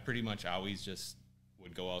I pretty much always just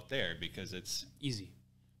would go out there because it's easy.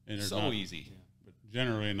 And so easy. Yeah, but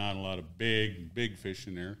generally not a lot of big fish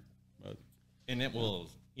in there. But and it will,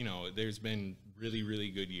 there's been really, really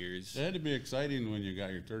good years. It had to be exciting when you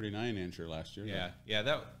got your 39-incher last year. Yeah.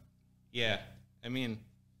 I mean,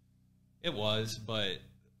 it was, but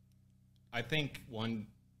I think one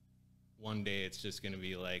day it's just going to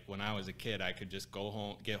be like when I was a kid, I could just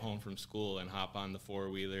get home from school and hop on the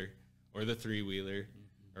 4-wheeler or the 3-wheeler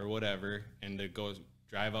or whatever, and to go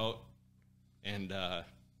drive out and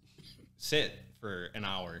sit for an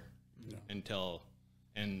hour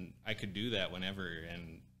and I could do that whenever,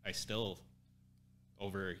 and I still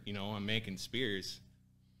I'm making spears.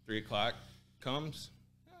 3 o'clock comes,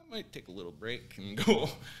 I might take a little break and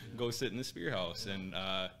go sit in the spear house. And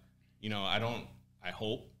I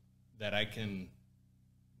hope that I can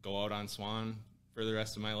go out on Swan for the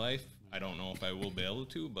rest of my life. I don't know if I will be able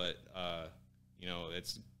to, but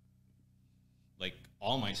it's like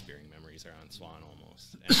all my spearing memories are on Swan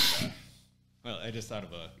almost. And, well, I just thought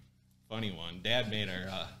of a funny one. Dad made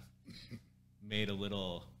a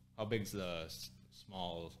little. How big's the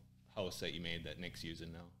small house that you made that Nick's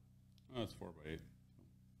using now? Oh, it's 4x8.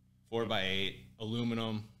 4x8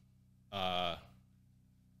 aluminum,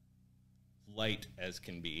 light as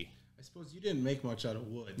can be. I suppose you didn't make much out of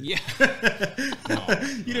wood. Yeah.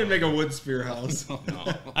 You didn't make a wood spear house. No.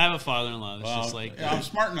 I have a father-in-law that's just like yeah, I'm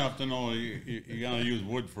smart enough to know you got to use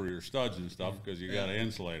wood for your studs and stuff because you got to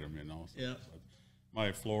insulate them, So, yeah.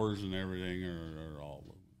 my floors and everything are all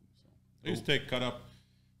aluminum. So I used to cut up,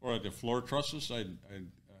 or like the floor trusses, I'd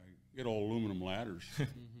get old aluminum ladders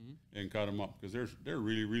and cut them up because they're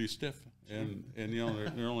really, really stiff. And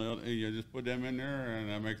they're only, you just put them in there and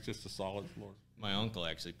that makes just a solid floor. My uncle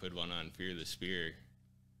actually put one on Fear the Spear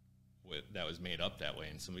that was made up that way,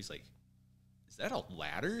 and somebody's like, "Is that a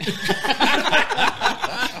ladder?"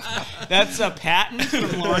 That's a patent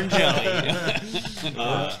from Loren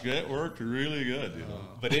Hjelle. It worked really good.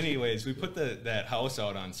 But anyways, we put that house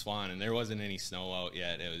out on Swan, and there wasn't any snow out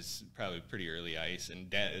yet. It was probably pretty early ice,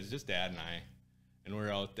 and it was just Dad and I, and we're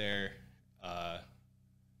out there. I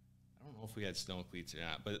don't know if we had snow cleats or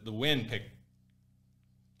not, but the wind picked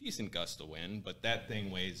decent gust of wind, but that thing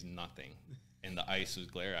weighs nothing, and the ice was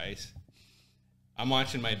glare ice. I'm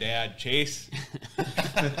watching my dad chase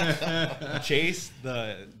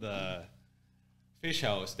the fish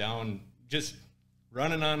house down, just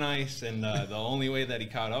running on ice, and the only way that he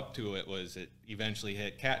caught up to it was it eventually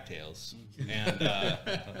hit cattails,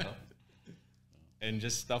 and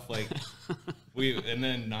just stuff like and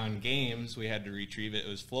then on games we had to retrieve it. It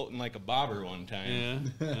was floating like a bobber one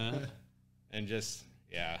time, and just.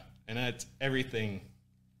 Yeah, and that's everything.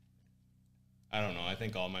 I don't know. I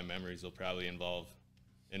think all my memories will probably involve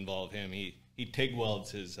him. He TIG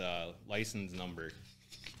welds his license number.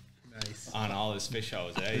 Nice. On all his fish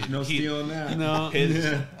houses. No stealing that. No.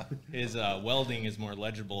 His welding is more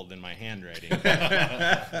legible than my handwriting.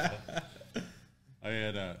 I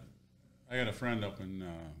had a friend up in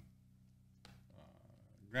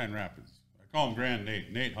Grand Rapids. I call him Grand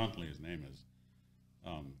Nate. Nate Huntley, his name is.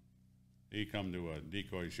 He come to a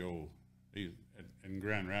decoy show in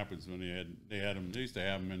Grand Rapids when they had him. They used to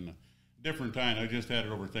have him in a different time. I just had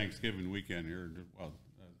it over Thanksgiving weekend here. Well,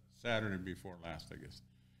 Saturday before last, I guess.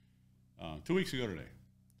 2 weeks ago today.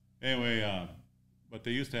 Anyway, but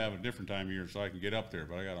they used to have a different time of year, so I can get up there.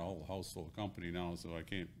 But I got a whole house full of company now, so I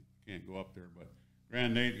can't go up there. But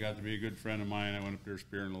Grand Nate got to be a good friend of mine. I went up there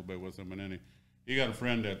spearing a little bit with him, and then he got a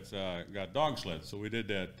friend that's got dog sleds. So we did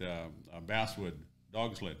that basswood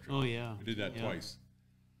dog sled trip. Oh, yeah. We did that twice.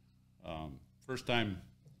 First time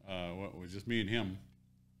was just me and him.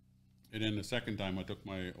 And then the second time, I took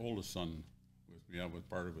my oldest son with me. I was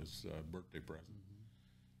part of his birthday present.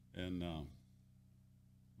 And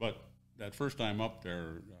but that first time up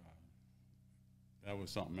there, that was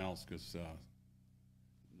something else because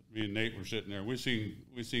me and Nate were sitting there. We've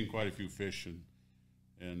seen quite a few fish,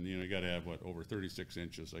 and you know, you got to have what, over 36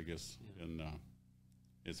 inches, I guess. Yeah. And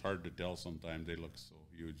it's hard to tell sometimes. They look so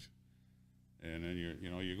huge. And then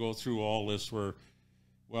you go through all this where,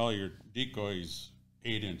 well, your decoy's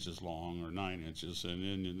 8 inches long or 9 inches,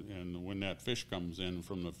 and when that fish comes in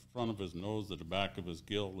from the front of his nose to the back of his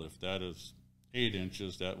gill, if that is 8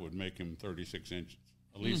 inches, that would make him 36 inches,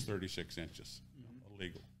 at least 36 inches,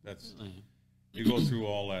 illegal. That's you go through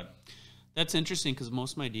all that. That's interesting because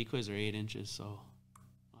most of my decoys are 8 inches, so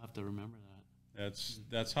I'll have to remember that.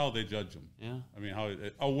 That's how they judge them. Yeah. I mean,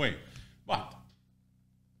 but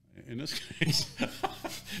in this case,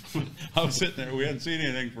 I was sitting there. We hadn't seen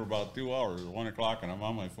anything for about 2 hours, 1 o'clock, and I'm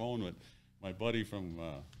on my phone with my buddy from.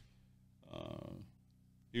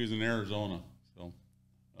 He was in Arizona, so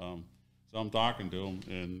I'm talking to him,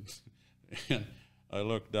 and I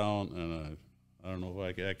look down, and I don't know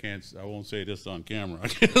if I can't. I won't say this on camera, I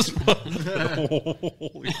guess. But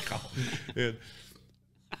holy cow!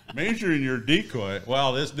 Measuring your decoy.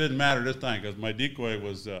 Well, this didn't matter this time because my decoy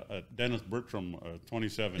was a Dennis Bertram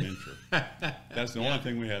 27-incher. That's the only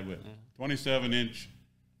thing we had with 27-inch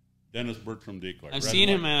Dennis Bertram decoy. I've seen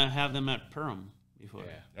him have them at Perham before.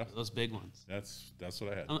 Yeah. Those big ones. That's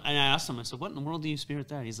what I had. And I asked him, I said, "What in the world do you spear with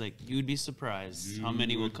that?" He's like, "You'd be surprised how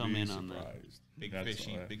many will come in on that." Big fish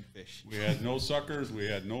eat big fish. We had no suckers. We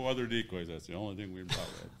had no other decoys. That's the only thing we brought.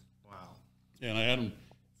 Wow. And I had them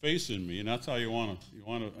facing me, and that's how you want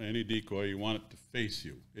any decoy. You want it to face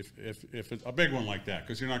you. If it's a big one like that,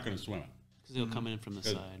 because you're not going to swim it. Because they'll come in from the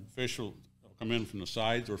side. Fish will come in from the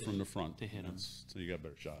sides or from the front to hit them. So you got a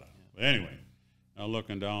better shot at it. But anyway, I'm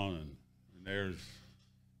looking down, and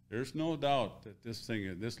there's no doubt that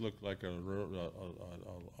this looked like a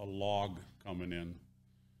log coming in.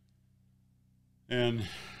 And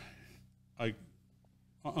I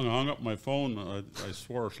hung up my phone. I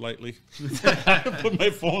swore slightly. I put my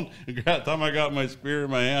phone, and by the time I got my spear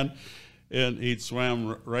in my hand, and he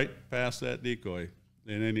swam right past that decoy.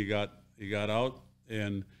 And then he got out,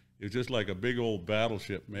 and it was just like a big old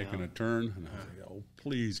battleship making a turn. And I was like, "Oh,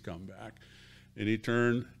 please come back." And he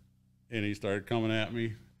turned, and he started coming at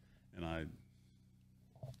me, and I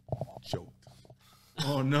choked.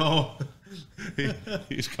 Oh, no.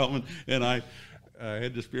 He's coming, and I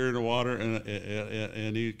had the spear in the water,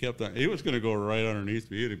 and he kept on. He was going to go right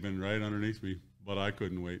underneath me. He'd have been right underneath me, but I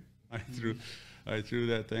couldn't wait. I threw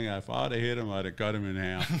that thing. If I'd have hit him, I'd have cut him in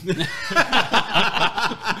half.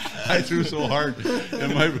 I threw so hard,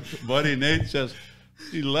 and my buddy Nate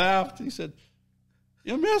he laughed. He said,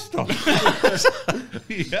 "You missed him."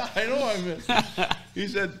 Yeah, I know I missed him. He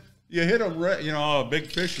said, "You hit him right. You know, a big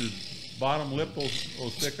fish's bottom lip will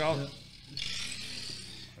stick out."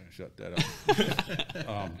 Shut that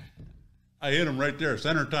up. I hit him right there,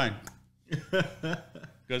 center time,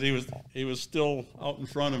 because he was still out in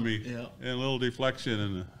front of me, in a little deflection,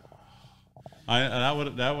 and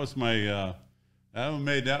that was my that one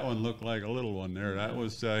made that one look like a little one there. That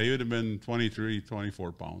was he would have been 23,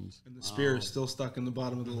 24 pounds. And the spear is still stuck in the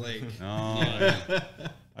bottom of the lake. Oh,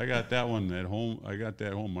 I got that one at home.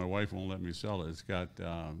 My wife won't let me sell it. It's got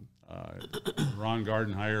Ron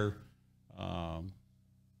Gardenhire,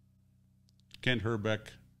 Kent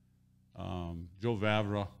Herbeck, Joe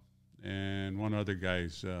Vavra, and one other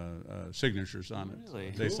guy's signatures on it.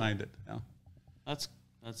 Really? They signed it. Yeah. That's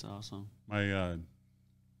awesome. My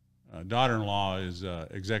daughter-in-law is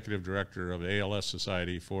executive director of the ALS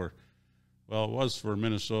Society it was for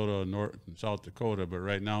Minnesota, North and South Dakota, but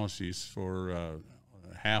right now she's for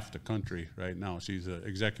half the country right now. She's the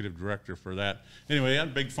executive director for that. Anyway, they had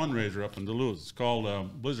a big fundraiser up in Duluth. It's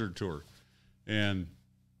called Blizzard Tour. And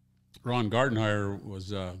Ron Gardenhire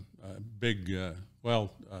was a big,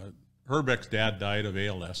 Herbeck's dad died of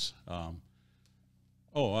ALS.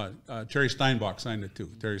 Terry Steinbach signed it too.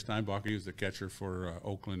 Terry Steinbach, he was the catcher for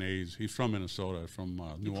Oakland A's. He's from Minnesota, from New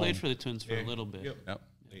Orleans. He played for the Twins for a little bit. Yep.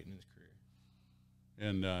 Late in his career.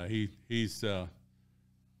 And he's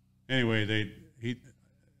anyway,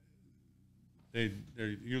 they're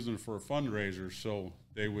using it for a fundraiser, so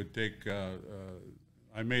they would take.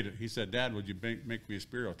 I made it. He said, "Dad, would you make me a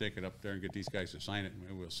spear? I'll take it up there and get these guys to sign it, and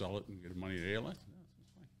maybe we'll sell it and get money to ALS."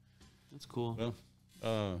 That's cool.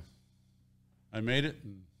 Well, I made it,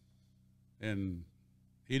 and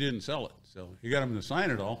he didn't sell it, so he got him to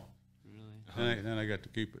sign it all. Really? And then I got to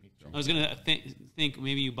keep it. So. I was gonna think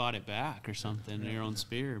maybe you bought it back or something, your own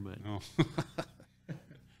spear, but no.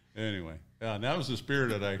 Anyway, that was the spear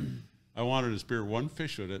that I wanted to spear one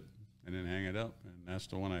fish with it and then hang it up, and that's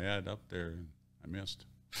the one I had up there, and I missed.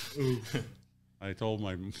 I told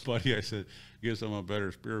my buddy, I said, "Guess I'm a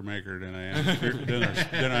better spear maker than I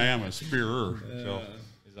am a spearer." So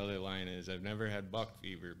his other line is, "I've never had buck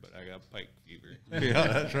fever, but I got pike fever." yeah,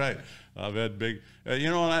 that's right. I've had big,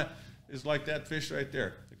 it's like that fish right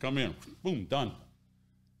there. They come in, boom, done.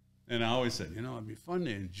 And I always said, it'd be fun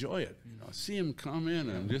to enjoy it. See him come in,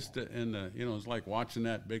 and just it's like watching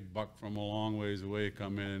that big buck from a long ways away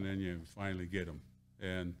come in, and then you finally get him.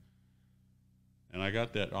 And I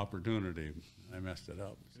got that opportunity. I messed it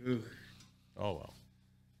up. Ooh. Oh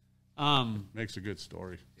well. Makes a good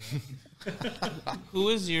story. Who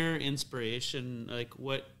is your inspiration? Like,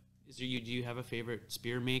 what is do you have a favorite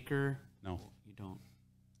spear maker? No, you don't.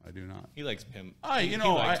 I do not. He likes Pimp. I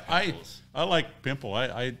like Pimple.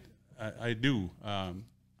 I do.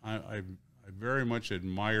 I very much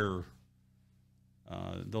admire.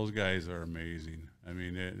 Those guys are amazing. I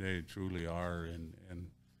mean, they truly are. And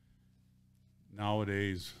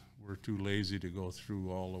nowadays, we're too lazy to go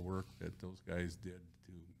through all the work that those guys did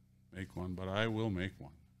to make one. But I will make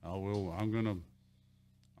one. I'm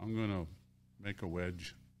gonna make a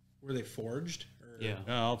wedge. Were they forged? Yeah.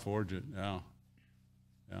 Yeah, I'll forge it. Yeah.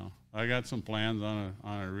 I got some plans on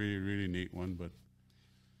a really, really neat one, but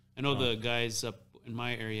I know the guys up in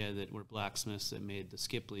my area that were blacksmiths that made the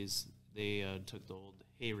Skipleys. They took the old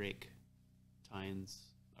hay rake tines,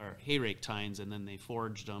 and then they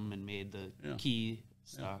forged them and made the key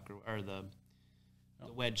stock or the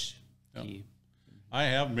wedge key. I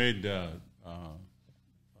have made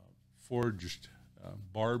forged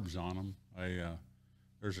barbs on them.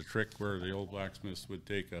 There's a trick where the old blacksmiths would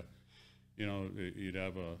take you'd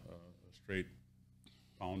have a straight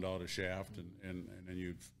pound out a shaft, and then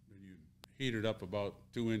you'd heat it up about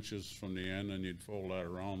 2 inches from the end, and you'd fold that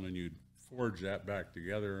around, and you'd forge that back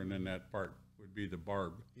together, and then that part would be the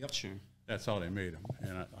barb. Yep, sure. That's how they made them,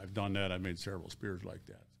 and I've done that. I've made several spears like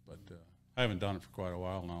that, but I haven't done it for quite a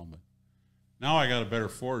while now. But now I got a better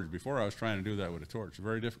forge. Before I was trying to do that with a torch.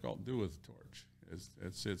 Very difficult to do with a torch.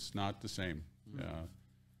 It's not the same, and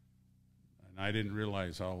I didn't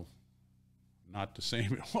realize how not the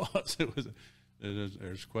same it was.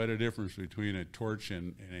 There's quite a difference between a torch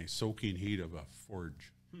and a soaking heat of a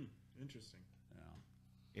forge. Interesting.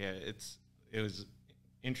 Yeah, it was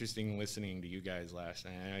interesting listening to you guys last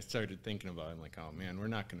night. And I started thinking about it. I'm like, oh man, we're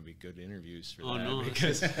not going to be good interviews for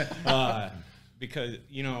that because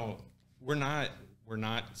we're not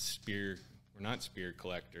spear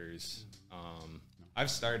collectors. I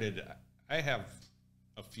have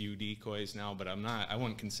a few decoys now, but I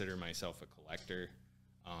wouldn't consider myself a collector.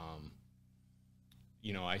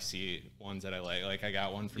 I see ones that I like. Like I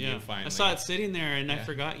got one from you finally. I saw it sitting there, and I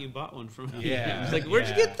forgot you bought one from me. Yeah, I was like, where'd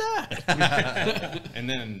you get that? And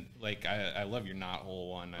then, like, I love your knot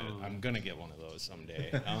hole one. I'm gonna get one of those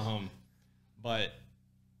someday. But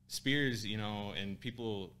spears, and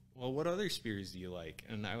people, well, what other spears do you like?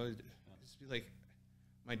 And I would just be like,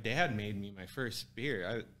 my dad made me my first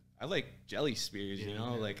spear. I like jelly spears,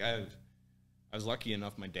 like I was lucky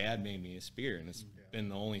enough my dad made me a spear, and it's been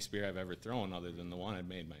the only spear I've ever thrown other than the one I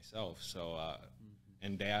made myself. So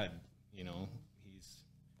and Dad,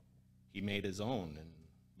 he made his own, and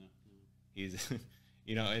he's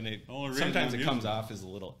and sometimes it comes off as a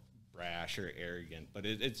little brash or arrogant, but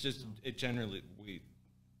it's just generally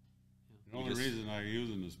the only reason I'm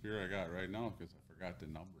using the spear I got right now because I forgot to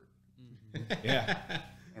number it. Yeah.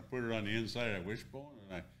 I put it on the inside of that wishbone,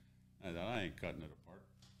 and I thought, I ain't cutting it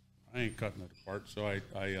apart. So I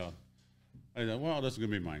thought, well, this is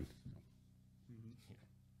going to be mine.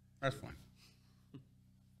 That's fine.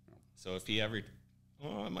 So if he ever,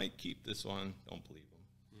 I might keep this one, don't believe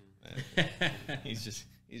him. He's just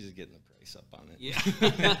getting the price up on it. Yeah.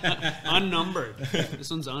 Unnumbered. This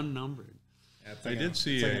one's unnumbered. I did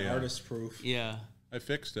see it's like an artist proof. Yeah. I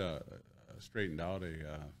fixed, straightened out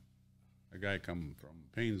a guy come from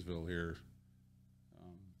Painesville here.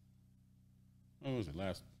 What was it,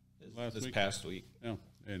 last this week? Past week? Yeah,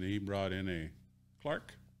 and he brought in a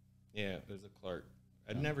Clark. Yeah, it was a Clark.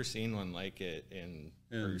 I'd never seen one like it in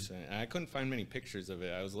person, and I couldn't find many pictures of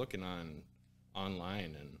it. I was looking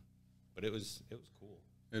online, but it was cool.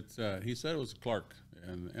 It's he said it was a Clark,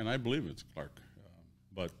 and I believe it's a Clark,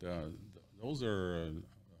 but those are an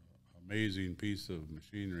amazing piece of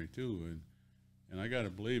machinery too, and I got to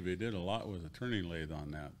believe he did a lot with a turning lathe on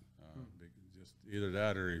that. Just either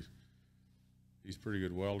that or he's a pretty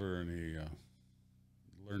good welder, and he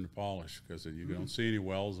learned to polish because you don't see any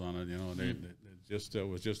wells on it. It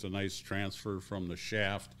was just a nice transfer from the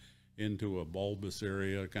shaft into a bulbous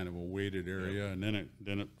area, kind of a weighted area, and then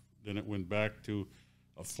it went back to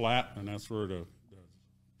a flat, and that's where the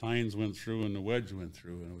tines went through and the wedge went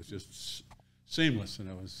through, and it was just seamless. And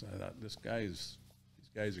I thought, these guys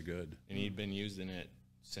are good. And he'd been using it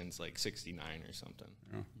since like '69 or something.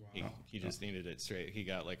 Yeah. Wow. He just needed it straight. He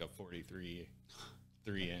got like a 43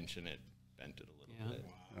 3-inch, and it bent it a little bit.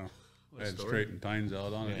 Wow. I had straightened tines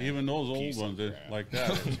out on it. Even those old ones like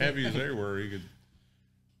that, as heavy as they were, he could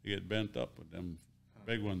get bent up with them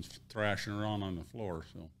big ones thrashing around on the floor.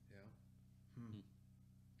 So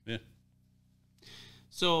yeah.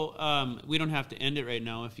 So we don't have to end it right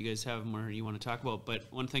now if you guys have more you want to talk about.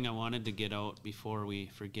 But one thing I wanted to get out before we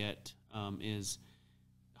forget is,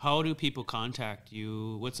 how do people contact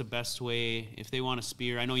you? What's the best way if they want a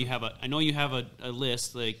spear? I know you have a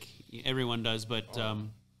list like everyone does, but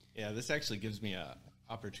yeah, this actually gives me a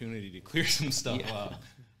opportunity to clear some stuff up.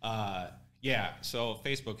 So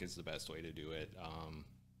Facebook is the best way to do it.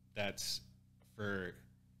 That's for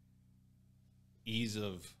ease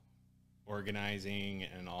of organizing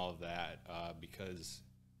and all of that, because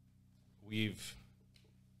we've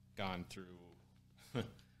gone through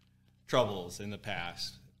troubles in the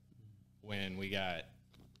past when we got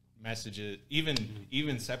messages,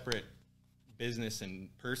 even separate business and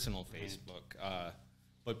personal Facebook,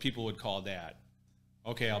 but people would call Dad.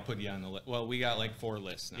 Okay, I'll put you on the list. Well, we got like 4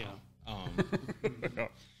 lists now. Yeah.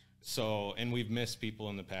 So, and we've missed people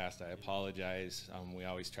in the past. I apologize. We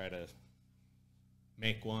always try to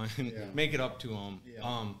make one, make it up to them.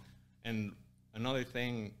 Yeah. And another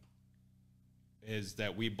thing is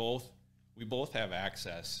that we both have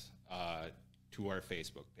access to our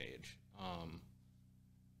Facebook page.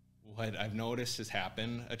 What I've noticed has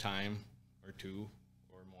happened a time or two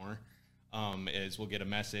or more is we'll get a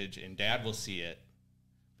message and Dad will see it,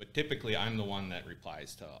 but typically I'm the one that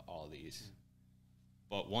replies to all these.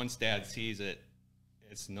 But once Dad sees it,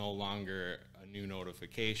 it's no longer a new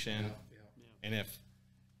notification. And if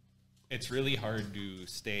it's really hard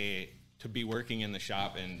to be working in the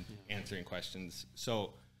shop and answering questions.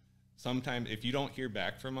 So sometimes if you don't hear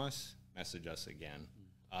back from us, message us again.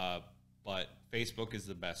 But Facebook is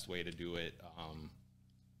the best way to do it.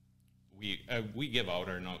 We give out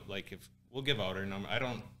our number. Like if we'll give out our number, I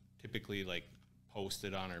don't typically like post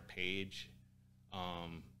it on our page,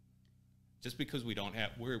 just because we don't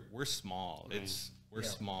have. We're small. Right. We're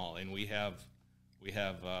small, and we have.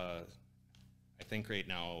 I think right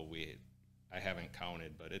now I haven't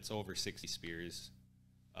counted, but it's over 60 spears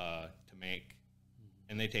to make,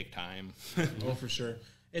 and they take time. Oh, for sure.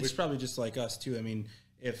 It's probably just like us too. I mean,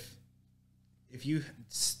 if you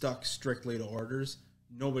stuck strictly to orders,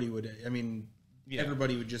 nobody would. I mean,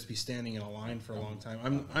 everybody would just be standing in a line for a long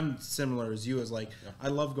time. I'm similar as you. As like, I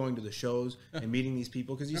love going to the shows and meeting these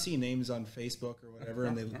people because you see names on Facebook or whatever,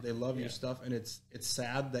 and they love your stuff. And it's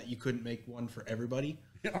sad that you couldn't make one for everybody.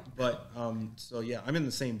 Yeah. But so yeah, I'm in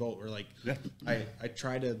the same boat where like I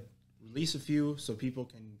try to release a few so people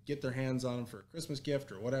can get their hands on them for a Christmas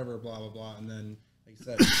gift or whatever, blah blah blah, and then. Like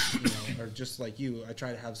I said, or just like you, I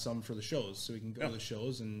try to have some for the shows so we can go to the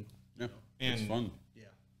shows and it's fun. Yeah.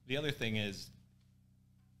 The other thing is,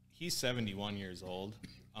 he's 71 years old,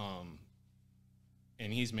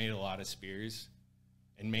 and he's made a lot of spears,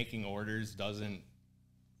 and making orders doesn't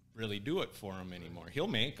really do it for him anymore. He'll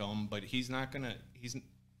make them, but he's not gonna.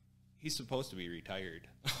 He's supposed to be retired.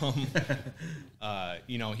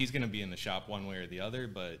 He's gonna be in the shop one way or the other,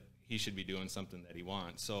 but he should be doing something that he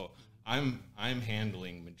wants. So. I'm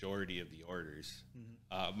handling majority of the orders.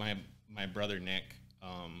 Mm-hmm. My brother Nick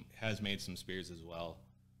has made some spears as well,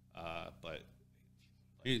 but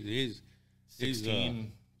he's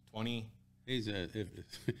 16, 20.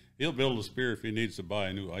 He'll build a spear if he needs to buy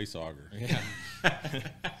a new ice auger. Yeah.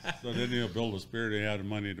 So then he'll build a spear to have the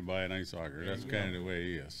money to buy an ice auger. That's kind of the way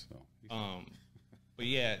he is. So. But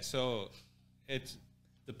yeah, so it's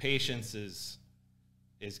the patience is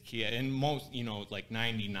key, and most, like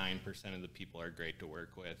 99% of the people are great to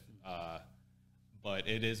work with, but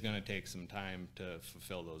it is going to take some time to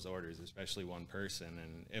fulfill those orders, especially one person.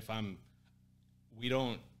 And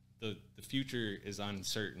the future is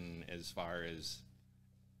uncertain as far as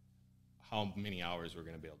how many hours we're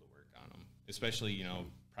going to be able to work on them, especially,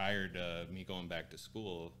 prior to me going back to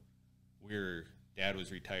school, Dad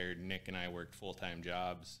was retired, Nick and I worked full-time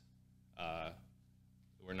jobs.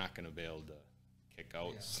 We're not going to be able to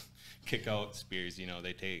kick out spears.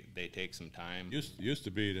 They take some time. Used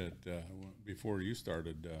to be that before you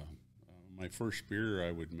started, my first spear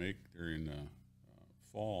I would make during the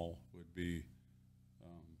fall would be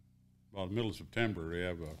about the middle of September. They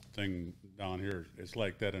have a thing down here. It's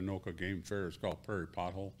like that Anoka Game Fair. It's called Prairie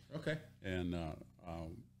Pothole. Okay. And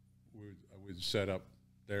we'd set up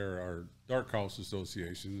there our Dark House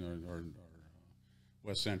Association, our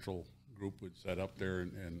West Central group would set up there,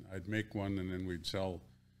 and I'd make one, and then we'd sell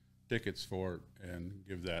tickets for it and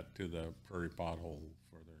give that to the Prairie Pothole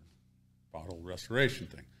for their pothole restoration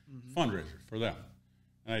thing, fundraiser for them,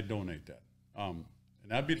 and I'd donate that. And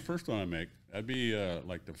that'd be the first one I make. That'd be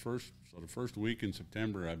like the first week in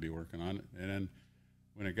September I'd be working on it, and then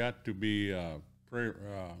when it got to be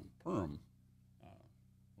Perm,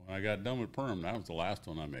 when I got done with Perm, that was the last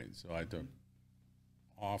one I made. So I took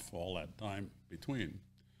off all that time between.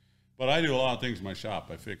 But I do a lot of things in my shop.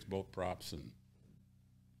 I fix boat props and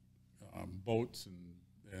boats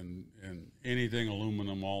and anything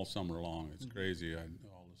aluminum all summer long. It's crazy.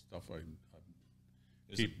 All the stuff I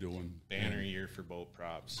keep doing. Banner year for boat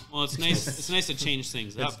props. Well, it's nice. It's nice to change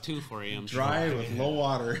things up too for you. I'm dry sure. with low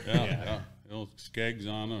water. Yeah. You know, skegs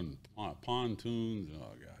on them, pontoons.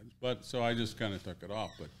 Oh God! But so I just kind of took it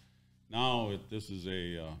off. But now this is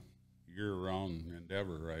a year-round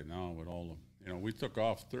endeavor right now with all the. You know, we took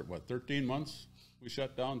off 13 months. We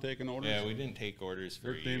shut down taking orders. Yeah, we didn't take orders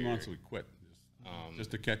for 13 months. We quit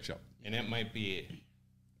just to catch up. And it might be.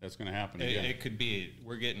 That's going to happen again. It could be.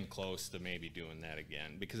 We're getting close to maybe doing that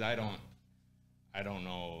again because I don't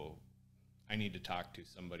know. I need to talk to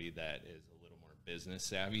somebody that is a little more business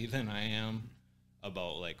savvy than I am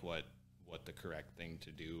about like what the correct thing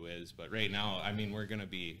to do is. But right now, I mean,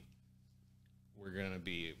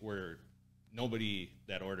 nobody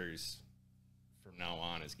that orders from now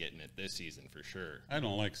on is getting it this season for sure. I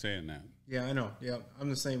don't like saying that. Yeah, I know. Yeah, I'm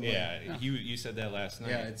the same way. Yeah, you said that last night.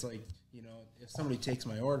 Yeah, it's like, you know, if somebody takes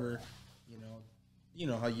my order, you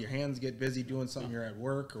know how your hands get busy doing something, you're at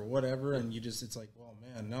work or whatever, and it's like, well,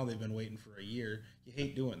 man, now they've been waiting for a year. You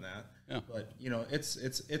hate doing that. Yeah. But, you know, it's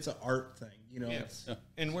an art thing, you know. Yeah.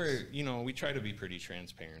 And we try to be pretty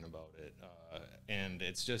transparent about it. And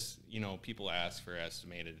it's just, you know, people ask for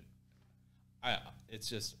estimated. I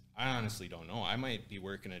honestly don't know. I might be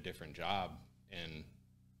working a different job in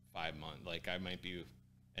 5 months. Like I might be,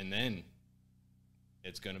 and then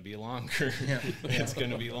it's going to be longer. Yeah. It's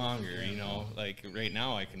going to be longer, you know, like right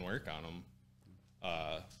now I can work on them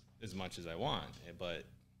as much as I want, but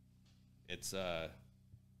it's,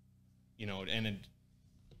 you know, and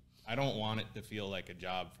I don't want it to feel like a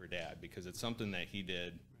job for Dad because it's something that he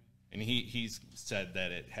did. And he's said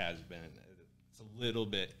that it has been, it's a little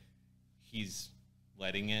bit, he's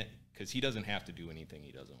letting it, because he doesn't have to do anything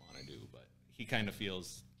he doesn't want to do, but he kind of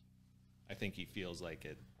feels, I think he feels like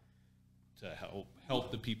it to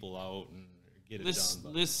help the people out and get it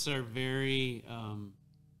done. Lists are very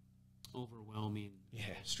overwhelming. Yeah,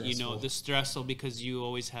 stressful. You know, the stressful because you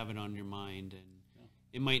always have it on your mind, and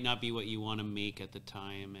it might not be what you want to make at the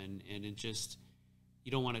time, and it just,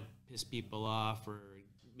 you don't want to piss people off or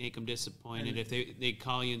make them disappointed if they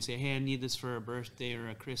call you and say, hey, I need this for a birthday or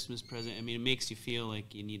a Christmas present. I mean, it makes you feel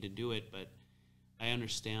like you need to do it, but I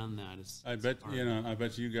understand that. I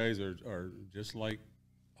bet you guys are just like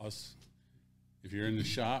us. If you're in the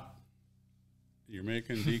shop, you're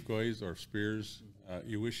making decoys or spears,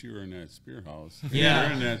 you wish you were in that spear house. Yeah.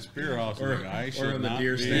 You're in that spear house. or in the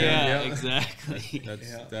deer stand. Yeah, exactly.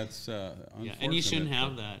 That's unfortunate. And you shouldn't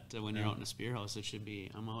have that when you're out in a spear house. It should be,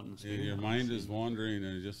 I'm out in a spear house. Your mind is wandering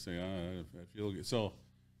and you just say, I feel good. So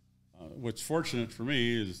what's fortunate for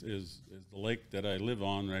me is the lake that I live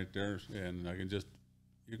on right there, and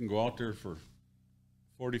you can go out there for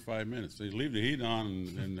 45 minutes. So you leave the heat on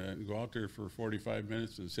and go out there for 45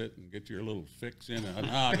 minutes and sit and get your little fix in and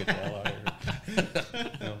get the hell out of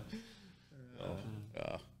here.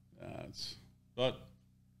 But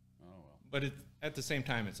But at the same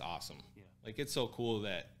time, it's awesome. Yeah. Like, it's so cool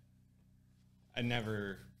that I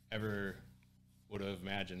never, ever would have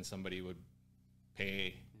imagined somebody would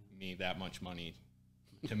pay me that much money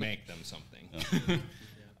to make them something.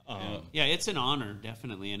 Yeah, it's an honor,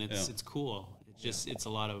 definitely, and it's cool. It's a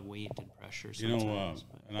lot of weight and pressure sometimes. You know,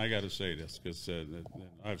 and I got to say this because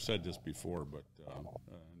I've said this before, but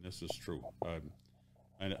this is true.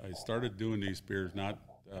 I started doing these spears not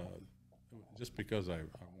just because I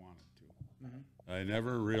wanted to. Mm-hmm. I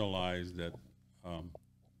never realized that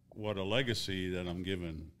what a legacy that I'm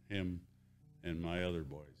giving him and my other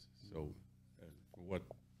boys. So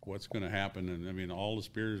what's going to happen? And I mean, all the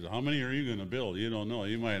spears. How many are you going to build? You don't know.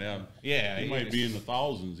 You might have. Yeah, you might be in the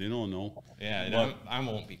thousands. You don't know. Yeah, I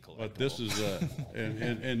won't be collectible. But this is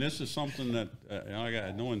and this is something that I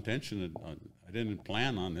got no intention. I didn't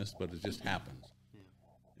plan on this, but it just happens.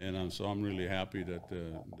 Yeah. And so I'm really happy that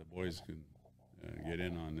the boys can get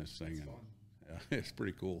in on this thing. And it's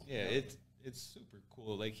pretty cool. Yeah, it's super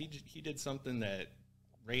cool. Like he did something that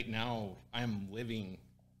right now I'm living.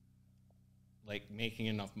 Like making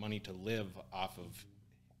enough money to live off of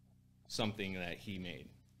something that he made.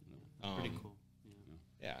 Pretty cool.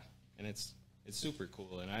 Yeah, and it's super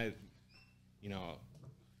cool, and I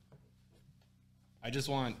just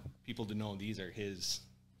want people to know these are his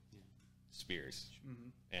spears,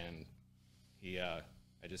 and I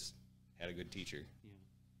just had a good teacher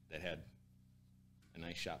that had a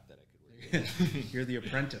nice shop that I could work in. You're the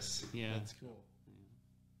apprentice. Yeah. That's cool.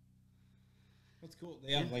 That's cool.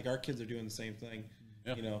 Yeah, like our kids are doing the same thing.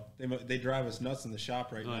 Yeah. You know, they drive us nuts in the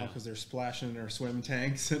shop right now because they're splashing in our swim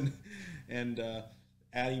tanks, and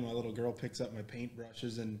Addie, my little girl, picks up my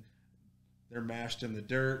paintbrushes and they're mashed in the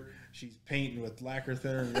dirt. She's painting with lacquer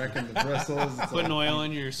thinner and wrecking the bristles. It's putting oil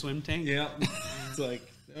in your swim tank. Yeah, it's like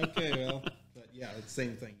okay, well, but yeah, it's the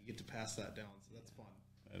same thing. You get to pass that down, so that's fun.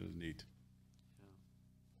 That is neat.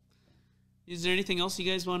 Is there anything else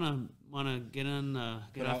you guys want to get on?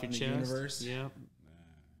 Get off your chest? Universe? Yeah.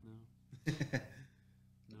 No.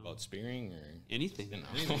 About spearing or anything? No.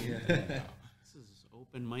 This is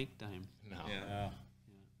open mic time. No. Yeah.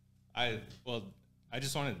 I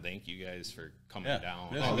just wanted to thank you guys for coming down.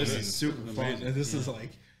 Yeah, this is super fun. This is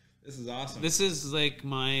awesome. This is like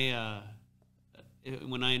my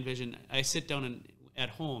when I envision, I sit down at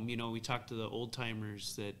home. You know, we talk to the old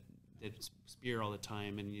timers that spear all the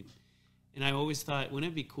time, and I always thought,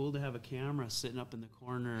 wouldn't it be cool to have a camera sitting up in the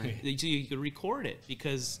corner so you could record it,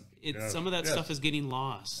 because some of that stuff is getting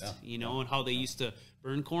lost. You know, and how they used to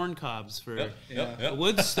burn corn cobs for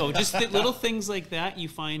wood stove. Just little things like that you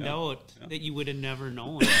find out that you would have never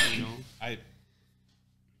known. You know,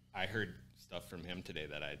 I heard stuff from him today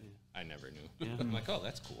that I never knew. Yeah. I'm like, oh,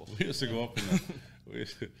 that's cool. We used to go up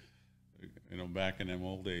back in them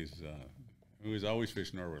old days. We was always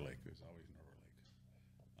fishing Norway Lake. It was always Norway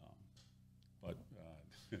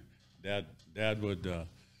Lake. But Dad would.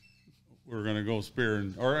 We're gonna go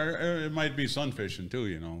spearing, or it might be sunfishing too,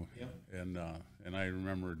 you know. Yep. And I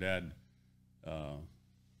remember Dad.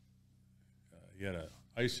 He had an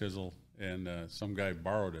ice chisel, and some guy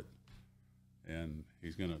borrowed it, and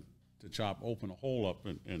he's gonna open a hole up,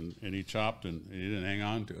 and he chopped, and he didn't hang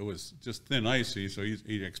on to it. It was just thin icy, so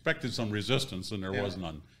he expected some resistance, and there was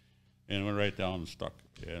none, and it went right down and stuck.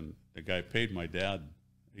 And the guy paid my dad.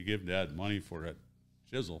 He gave Dad money for that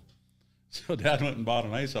chisel. So Dad went and bought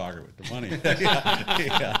an ice auger with the money. And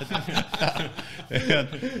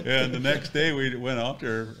the next day we went out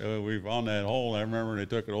there. We found that hole. I remember they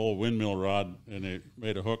took an old windmill rod and they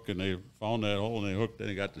made a hook, and they found that hole and they hooked. And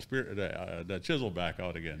they got that chisel back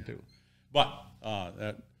out again too. But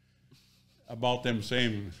about them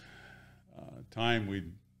same time,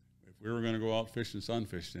 if we were going to go out fishing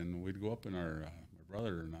sunfishing, we'd go up in my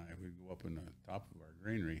brother and I, we'd go up in the top of our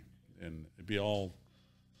granary, and it'd be all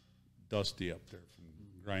dusty up there from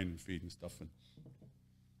grinding feed and stuff,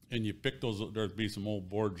 and you pick those. There'd be some old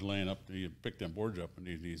boards laying up there. You pick them boards up, and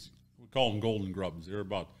these we call them golden grubs. They're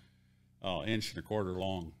about an inch and a quarter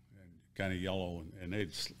long and kind of yellow, and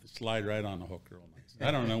they'd slide right on the hook real nice.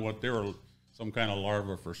 I don't know what they were, some kind of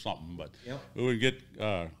larva for something, but we would get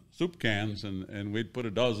soup cans, and we'd put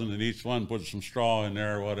a dozen in each one, put some straw in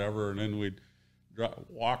there or whatever, and then we'd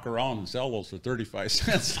walk around and sell those for 35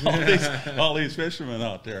 cents. All these fishermen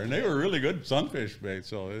out there, and they were really good sunfish bait.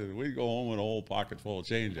 So we'd go home with a whole pocket full of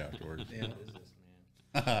change afterwards. What is this,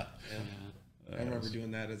 man? I remember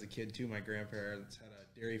doing that as a kid too. My grandparents had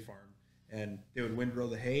a dairy farm, and they would windrow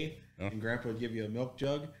the hay, and Grandpa would give you a milk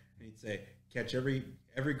jug, and he'd say, "Catch every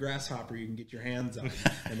grasshopper you can get your hands on,"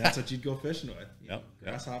 and that's what you'd go fishing with.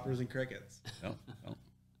 Grasshoppers and crickets. That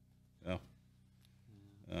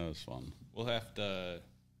was fun. We'll have to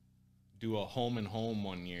do a home and home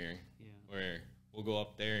one year where we'll go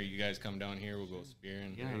up there. You guys come down here. We'll go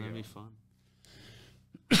spearing. Yeah, that'd be fun.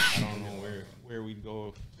 I don't know where we'd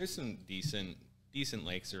go. There's some decent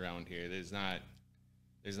lakes around here. There's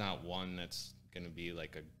not one that's going to be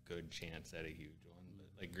like a good chance at a huge one. But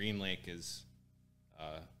like Green Lake is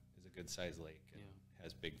a good sized lake and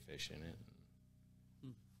has big fish in it.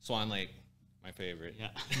 Swan Lake, my favorite.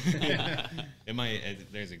 Yeah. It might.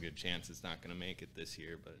 There's a good chance it's not going to make it this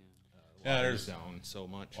year, but water's down so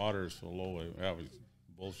much. Water's so low. I was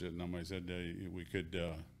bullshitting them. I said we could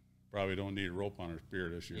probably don't need a rope on our spear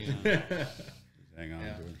this year. Just hang on to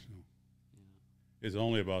it. So. It's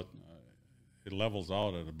only about it levels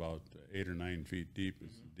out at about 8 or 9 feet deep.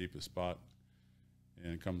 It's the deepest spot,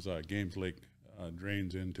 and it comes out. Games Lake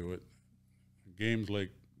drains into it. Games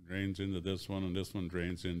Lake drains into this one, and this one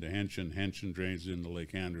drains into Henshin. Henshin drains into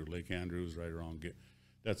Lake Andrew. Lake Andrew is right around.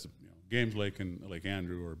 That's Games Lake and Lake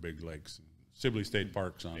Andrew are big lakes. Sibley State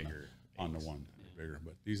Park's on the one bigger,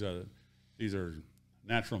 but these are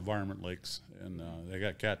natural environment lakes, and they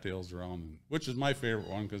got cattails around, which is my favorite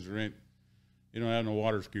one because you don't have no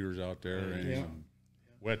water skiers out there,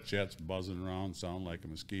 wet jets buzzing around, sound like a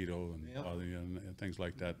mosquito, and things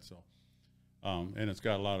like that. So, and it's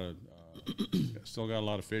got a lot of, still got a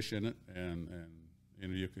lot of fish in it, and you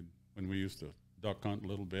know, you could, when we used to duck hunt a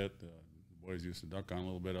little bit, the boys used to duck hunt a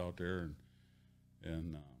little bit out there,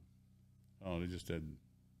 and they just had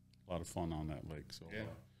a lot of fun on that lake. So,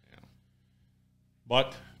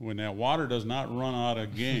 but when that water does not run out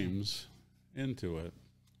of games into it.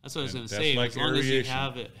 That's what I was going to say. Like as long as you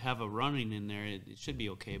have a running in there, it should be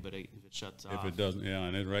okay. But if it shuts off, if it doesn't,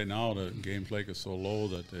 and right now the Games Lake is so low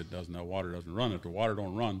that it doesn't. That water doesn't run. If the water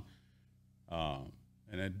don't run, and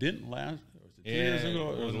it didn't last. Was it 2 years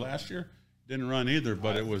ago? It was last year. Didn't run either.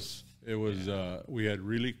 But it was. We had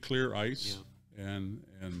really clear ice, and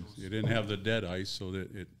you didn't have the dead ice, so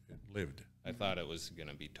that it lived. I thought it was going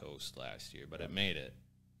to be toast last year, but it made it.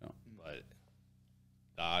 Yeah. But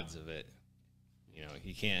the odds of it. You know,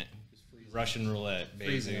 you can't Russian roulette,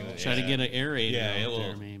 basically. Try to get an aerator out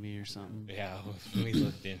there, maybe, or something. Yeah, we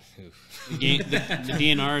looked in. The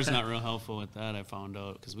DNR is not real helpful with that, I found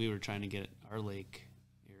out, because we were trying to get our lake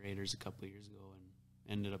aerators a couple of years ago, and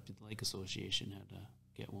ended up the Lake Association had to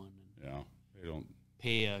get one. And they don't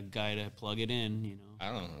pay a guy to plug it in, you know.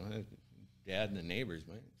 I don't know. Dad and the neighbors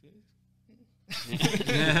might.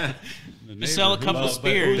 Just sell a couple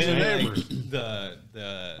spears. I'm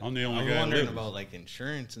the only I'm guy wondering about like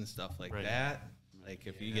insurance and stuff like that. Like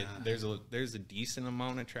if you get there's a decent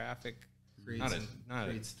amount of traffic.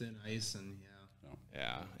 Creates thin ice and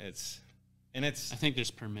it's I think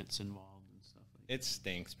there's permits involved and stuff. It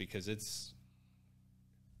stinks because it's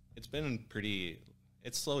been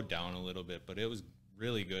it's slowed down a little bit, but it was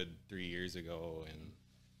really good 3 years ago, and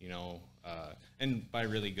you know, and by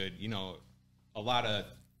really good, you know. A lot of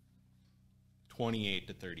 28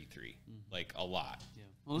 to 33, like a lot. Yeah,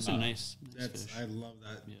 well, those are nice fish. I love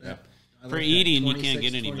that. Yeah. For eating, you can't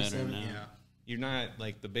get any better now. Yeah. You're not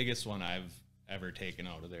like the biggest one I've ever taken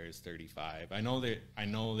out of there is 35. I know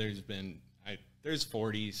there's been there's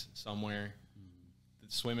 40s somewhere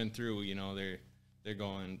swimming through. You know they're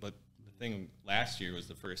going, but the thing last year was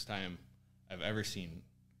the first time I've ever seen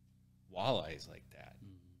walleyes like that.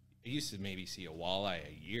 I used to maybe see a walleye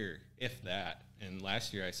a year, if that. And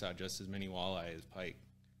last year I saw just as many walleye as pike,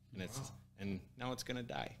 and now it's gonna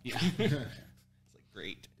die. Yeah, it's like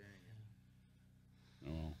great.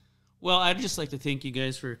 Oh. Well, I'd just like to thank you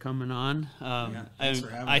guys for coming on.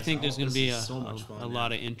 I think there's going to be a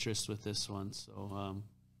lot of interest with this one. So,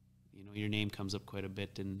 you know, your name comes up quite a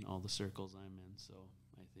bit in all the circles I'm in. So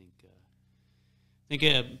I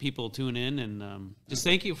think people tune in, and just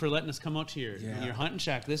thank you for letting us come out to your hunting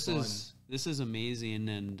shack. This is amazing,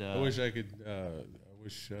 and I wish I could. I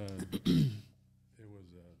wish it was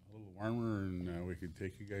a little warmer, and we could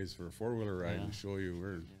take you guys for a 4-wheeler ride and show you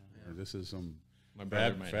where this is some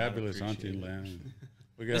fabulous hunting land.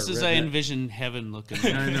 This is I envision heaven looking.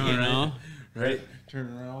 I know, you know? Right?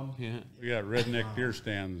 Turn around. Yeah, we got redneck deer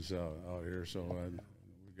stands out here, so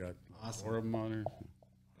we got 4 of them out here.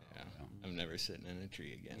 I'm never sitting in a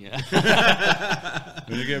tree again. Yeah.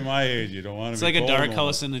 When you get my age, you don't want to. It's like a dark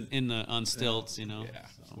house on stilts, you know. Yeah.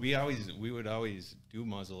 So. We would always do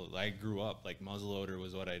muzzle. I grew up like muzzleloader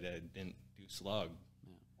was what I did. Didn't do slug.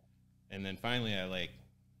 Yeah. And then finally, I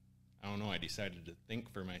don't know. I decided to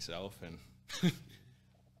think for myself, and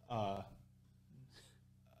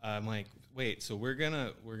I'm like, wait. So we're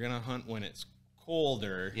gonna hunt when it's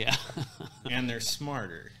colder, and they're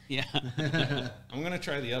smarter. Yeah, I'm gonna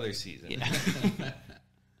try the other season. Yeah.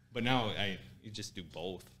 But now you just do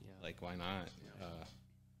both. Yeah. Like why not? Yeah.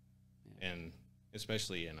 And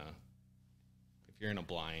especially if you're in a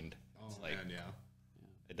blind, it's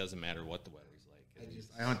it doesn't matter what the weather's like.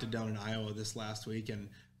 I hunted down in Iowa this last week, and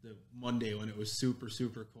the Monday when it was super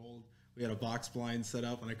super cold, we had a box blind set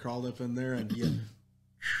up, and I crawled up in there and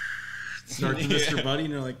start to Mr. Buddy,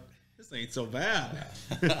 and you're like, this ain't so bad.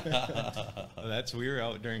 We were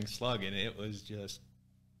out during slug, and it was just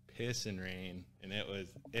piss and rain, and it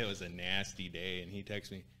was a nasty day. And he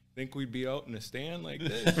texted me, "Think we'd be out in a stand like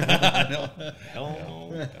this?" Hell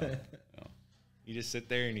no. You just sit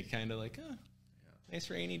there and you kind of like, nice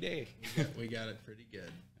rainy day. We got it pretty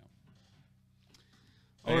good.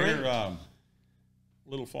 All right.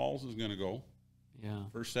 Little Falls is going to go. Yeah.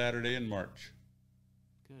 First Saturday in March.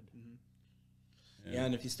 Good. Mm-hmm. Yeah,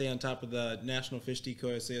 and if you stay on top of the National Fish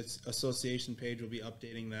Decoy Association page, we'll be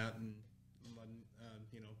updating that and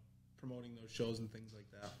promoting those shows and things like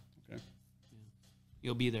that. Okay. Yeah.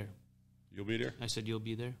 You'll be there. You'll be there? I said you'll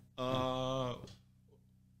be there.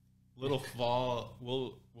 Little Fall,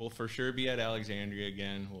 we'll for sure be at Alexandria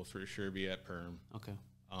again. We'll for sure be at Perm. Okay.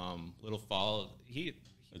 Little Fall, the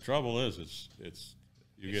trouble is, it's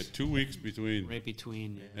You get 2 weeks between. Right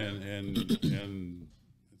between. Yeah. And it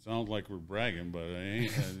sounds like we're bragging, but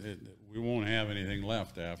we won't have anything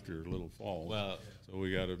left after Little Falls. Well, so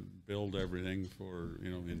we got to build everything for,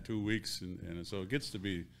 in 2 weeks. And so it gets to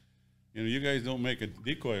be, you guys don't make a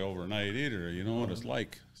decoy overnight either. You know what it's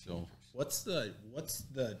like. So what's the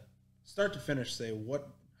start to finish, say,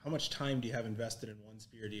 how much time do you have invested in one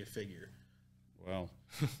spear, do you figure? Well,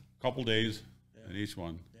 a couple days in each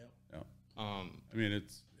one. Yeah. I mean,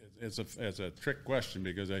 it's a trick question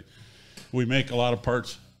because we make a lot of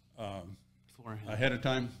parts ahead of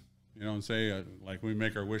time, and say like we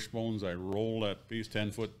make our wishbones, I roll that piece,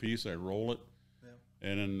 10-foot piece, I roll it,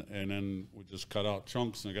 and then we just cut out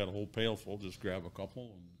chunks, and I got a whole pail full, just grab a couple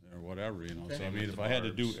or whatever, Okay. So I mean, if I had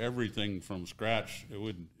to do everything from scratch,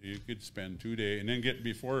 you could spend 2 days, and then get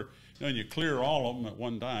before, you clear all of them at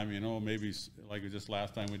one time, maybe like just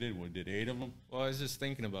last time we did 8 of them. Well, I was just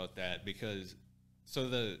thinking about that because, so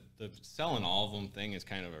the selling all of them thing is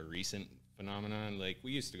kind of a recent phenomenon. Like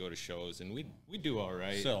we used to go to shows and we do all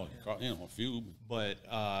right. Sell, a few. But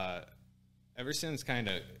ever since kind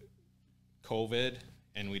of COVID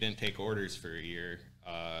and we didn't take orders for a year,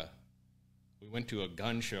 we went to a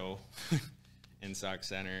gun show in Sauk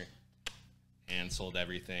Center and sold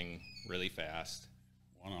everything really fast.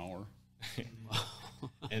 1 hour.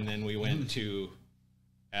 And then we went to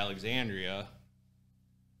Alexandria,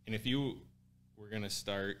 and if you were going to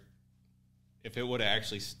start, if it would have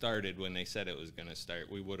actually started when they said it was going to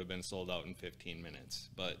start, we would have been sold out in 15 minutes.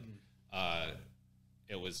 But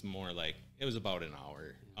it was more like, it was about an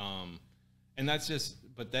hour. And that's just,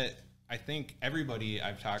 but that, I think everybody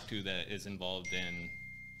I've talked to that is involved in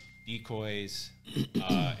decoys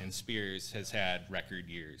and spears has had record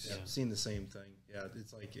years. Yeah, I've seen the same thing. Yeah,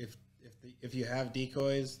 it's like if you have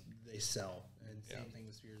decoys, they sell, and same thing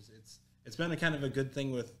with spears. It's been a kind of a good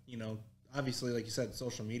thing with obviously, like you said,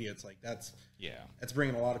 social media. It's like that's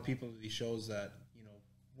bringing a lot of people to these shows that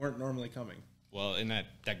weren't normally coming. Well, in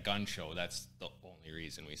that gun show, that's the only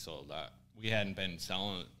reason we sold that. We hadn't been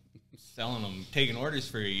selling them, taking orders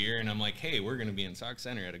for a year, and I'm like, hey, we're going to be in Sauk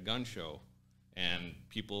Center at a gun show, and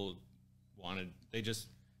people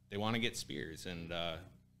they want to get spears, and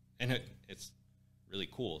it's really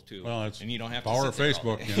cool too. Well, it's and you don't have power to sit of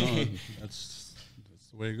there all Facebook. day. That's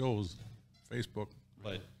the way it goes. Facebook.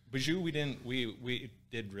 But Bijou, we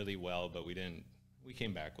did really well, but we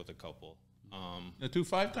came back with a couple. The 2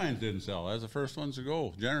 5-times didn't sell. That's the first ones to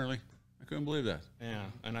go. Generally, I couldn't believe that. Yeah,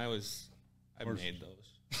 and I made those.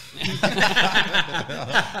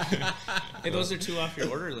 Hey, those are 2 off your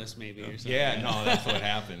order list, maybe, or something. Yeah, no, that's what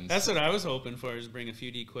happens. That's what I was hoping for, is bring a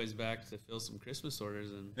few decoys back to fill some Christmas orders.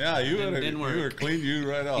 And you were cleaned you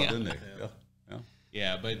right out, didn't they?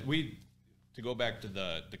 Yeah, but to go back to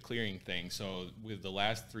the clearing thing, so with the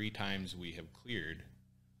last 3 times we have cleared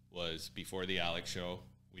was before the Alex show.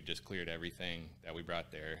 We just cleared everything that we brought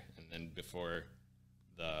there, and then before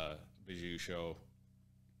the Bijou show,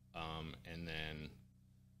 and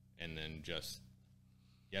then just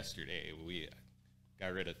yesterday we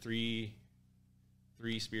got rid of 3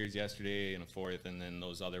 spears yesterday and a 4th, and then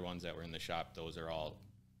those other ones that were in the shop,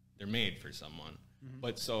 they're made for someone. Mm-hmm.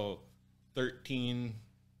 But so 13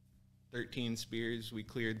 spears, we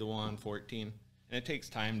cleared the one, 14, and it takes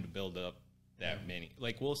time to build up that many.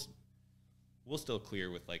 Like we'll still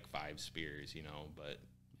clear with like 5 spears, but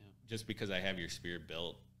just because I have your spear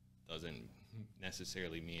built doesn't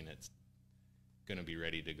necessarily mean it's going to be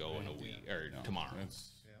ready to go in a week or tomorrow.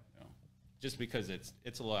 Just because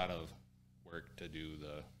it's a lot of work to do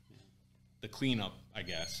the cleanup, I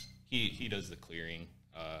guess. He does the clearing.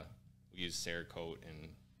 We use Cerakote, and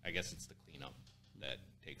I guess it's the cleanup that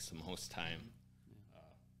takes the most time.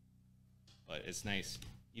 But it's nice.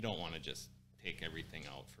 You don't want to just take everything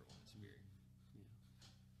out for one spear.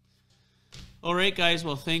 All right, guys.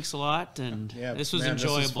 Well, thanks a lot, and this was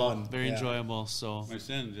enjoyable. This was fun. Very enjoyable. So my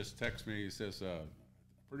son just texted me. He says,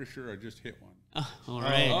 "Pretty sure I just hit one." All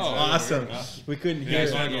right. Oh, awesome. We couldn't hear it.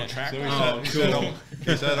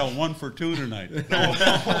 He said, "I'm 1 for 2 tonight."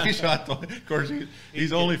 He shot. Of course,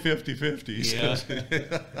 he's only 50-50.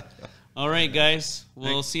 Yeah. All right, guys.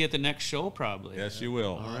 We'll see you at the next show, probably. Yes, you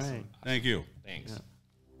will. All right. Thank you. Thanks. Yeah.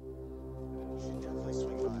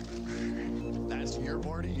 That's your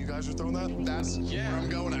party? You guys are throwing that? That's where I'm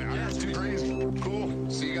going. It's too crazy. Cool.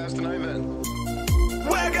 See you guys tonight then.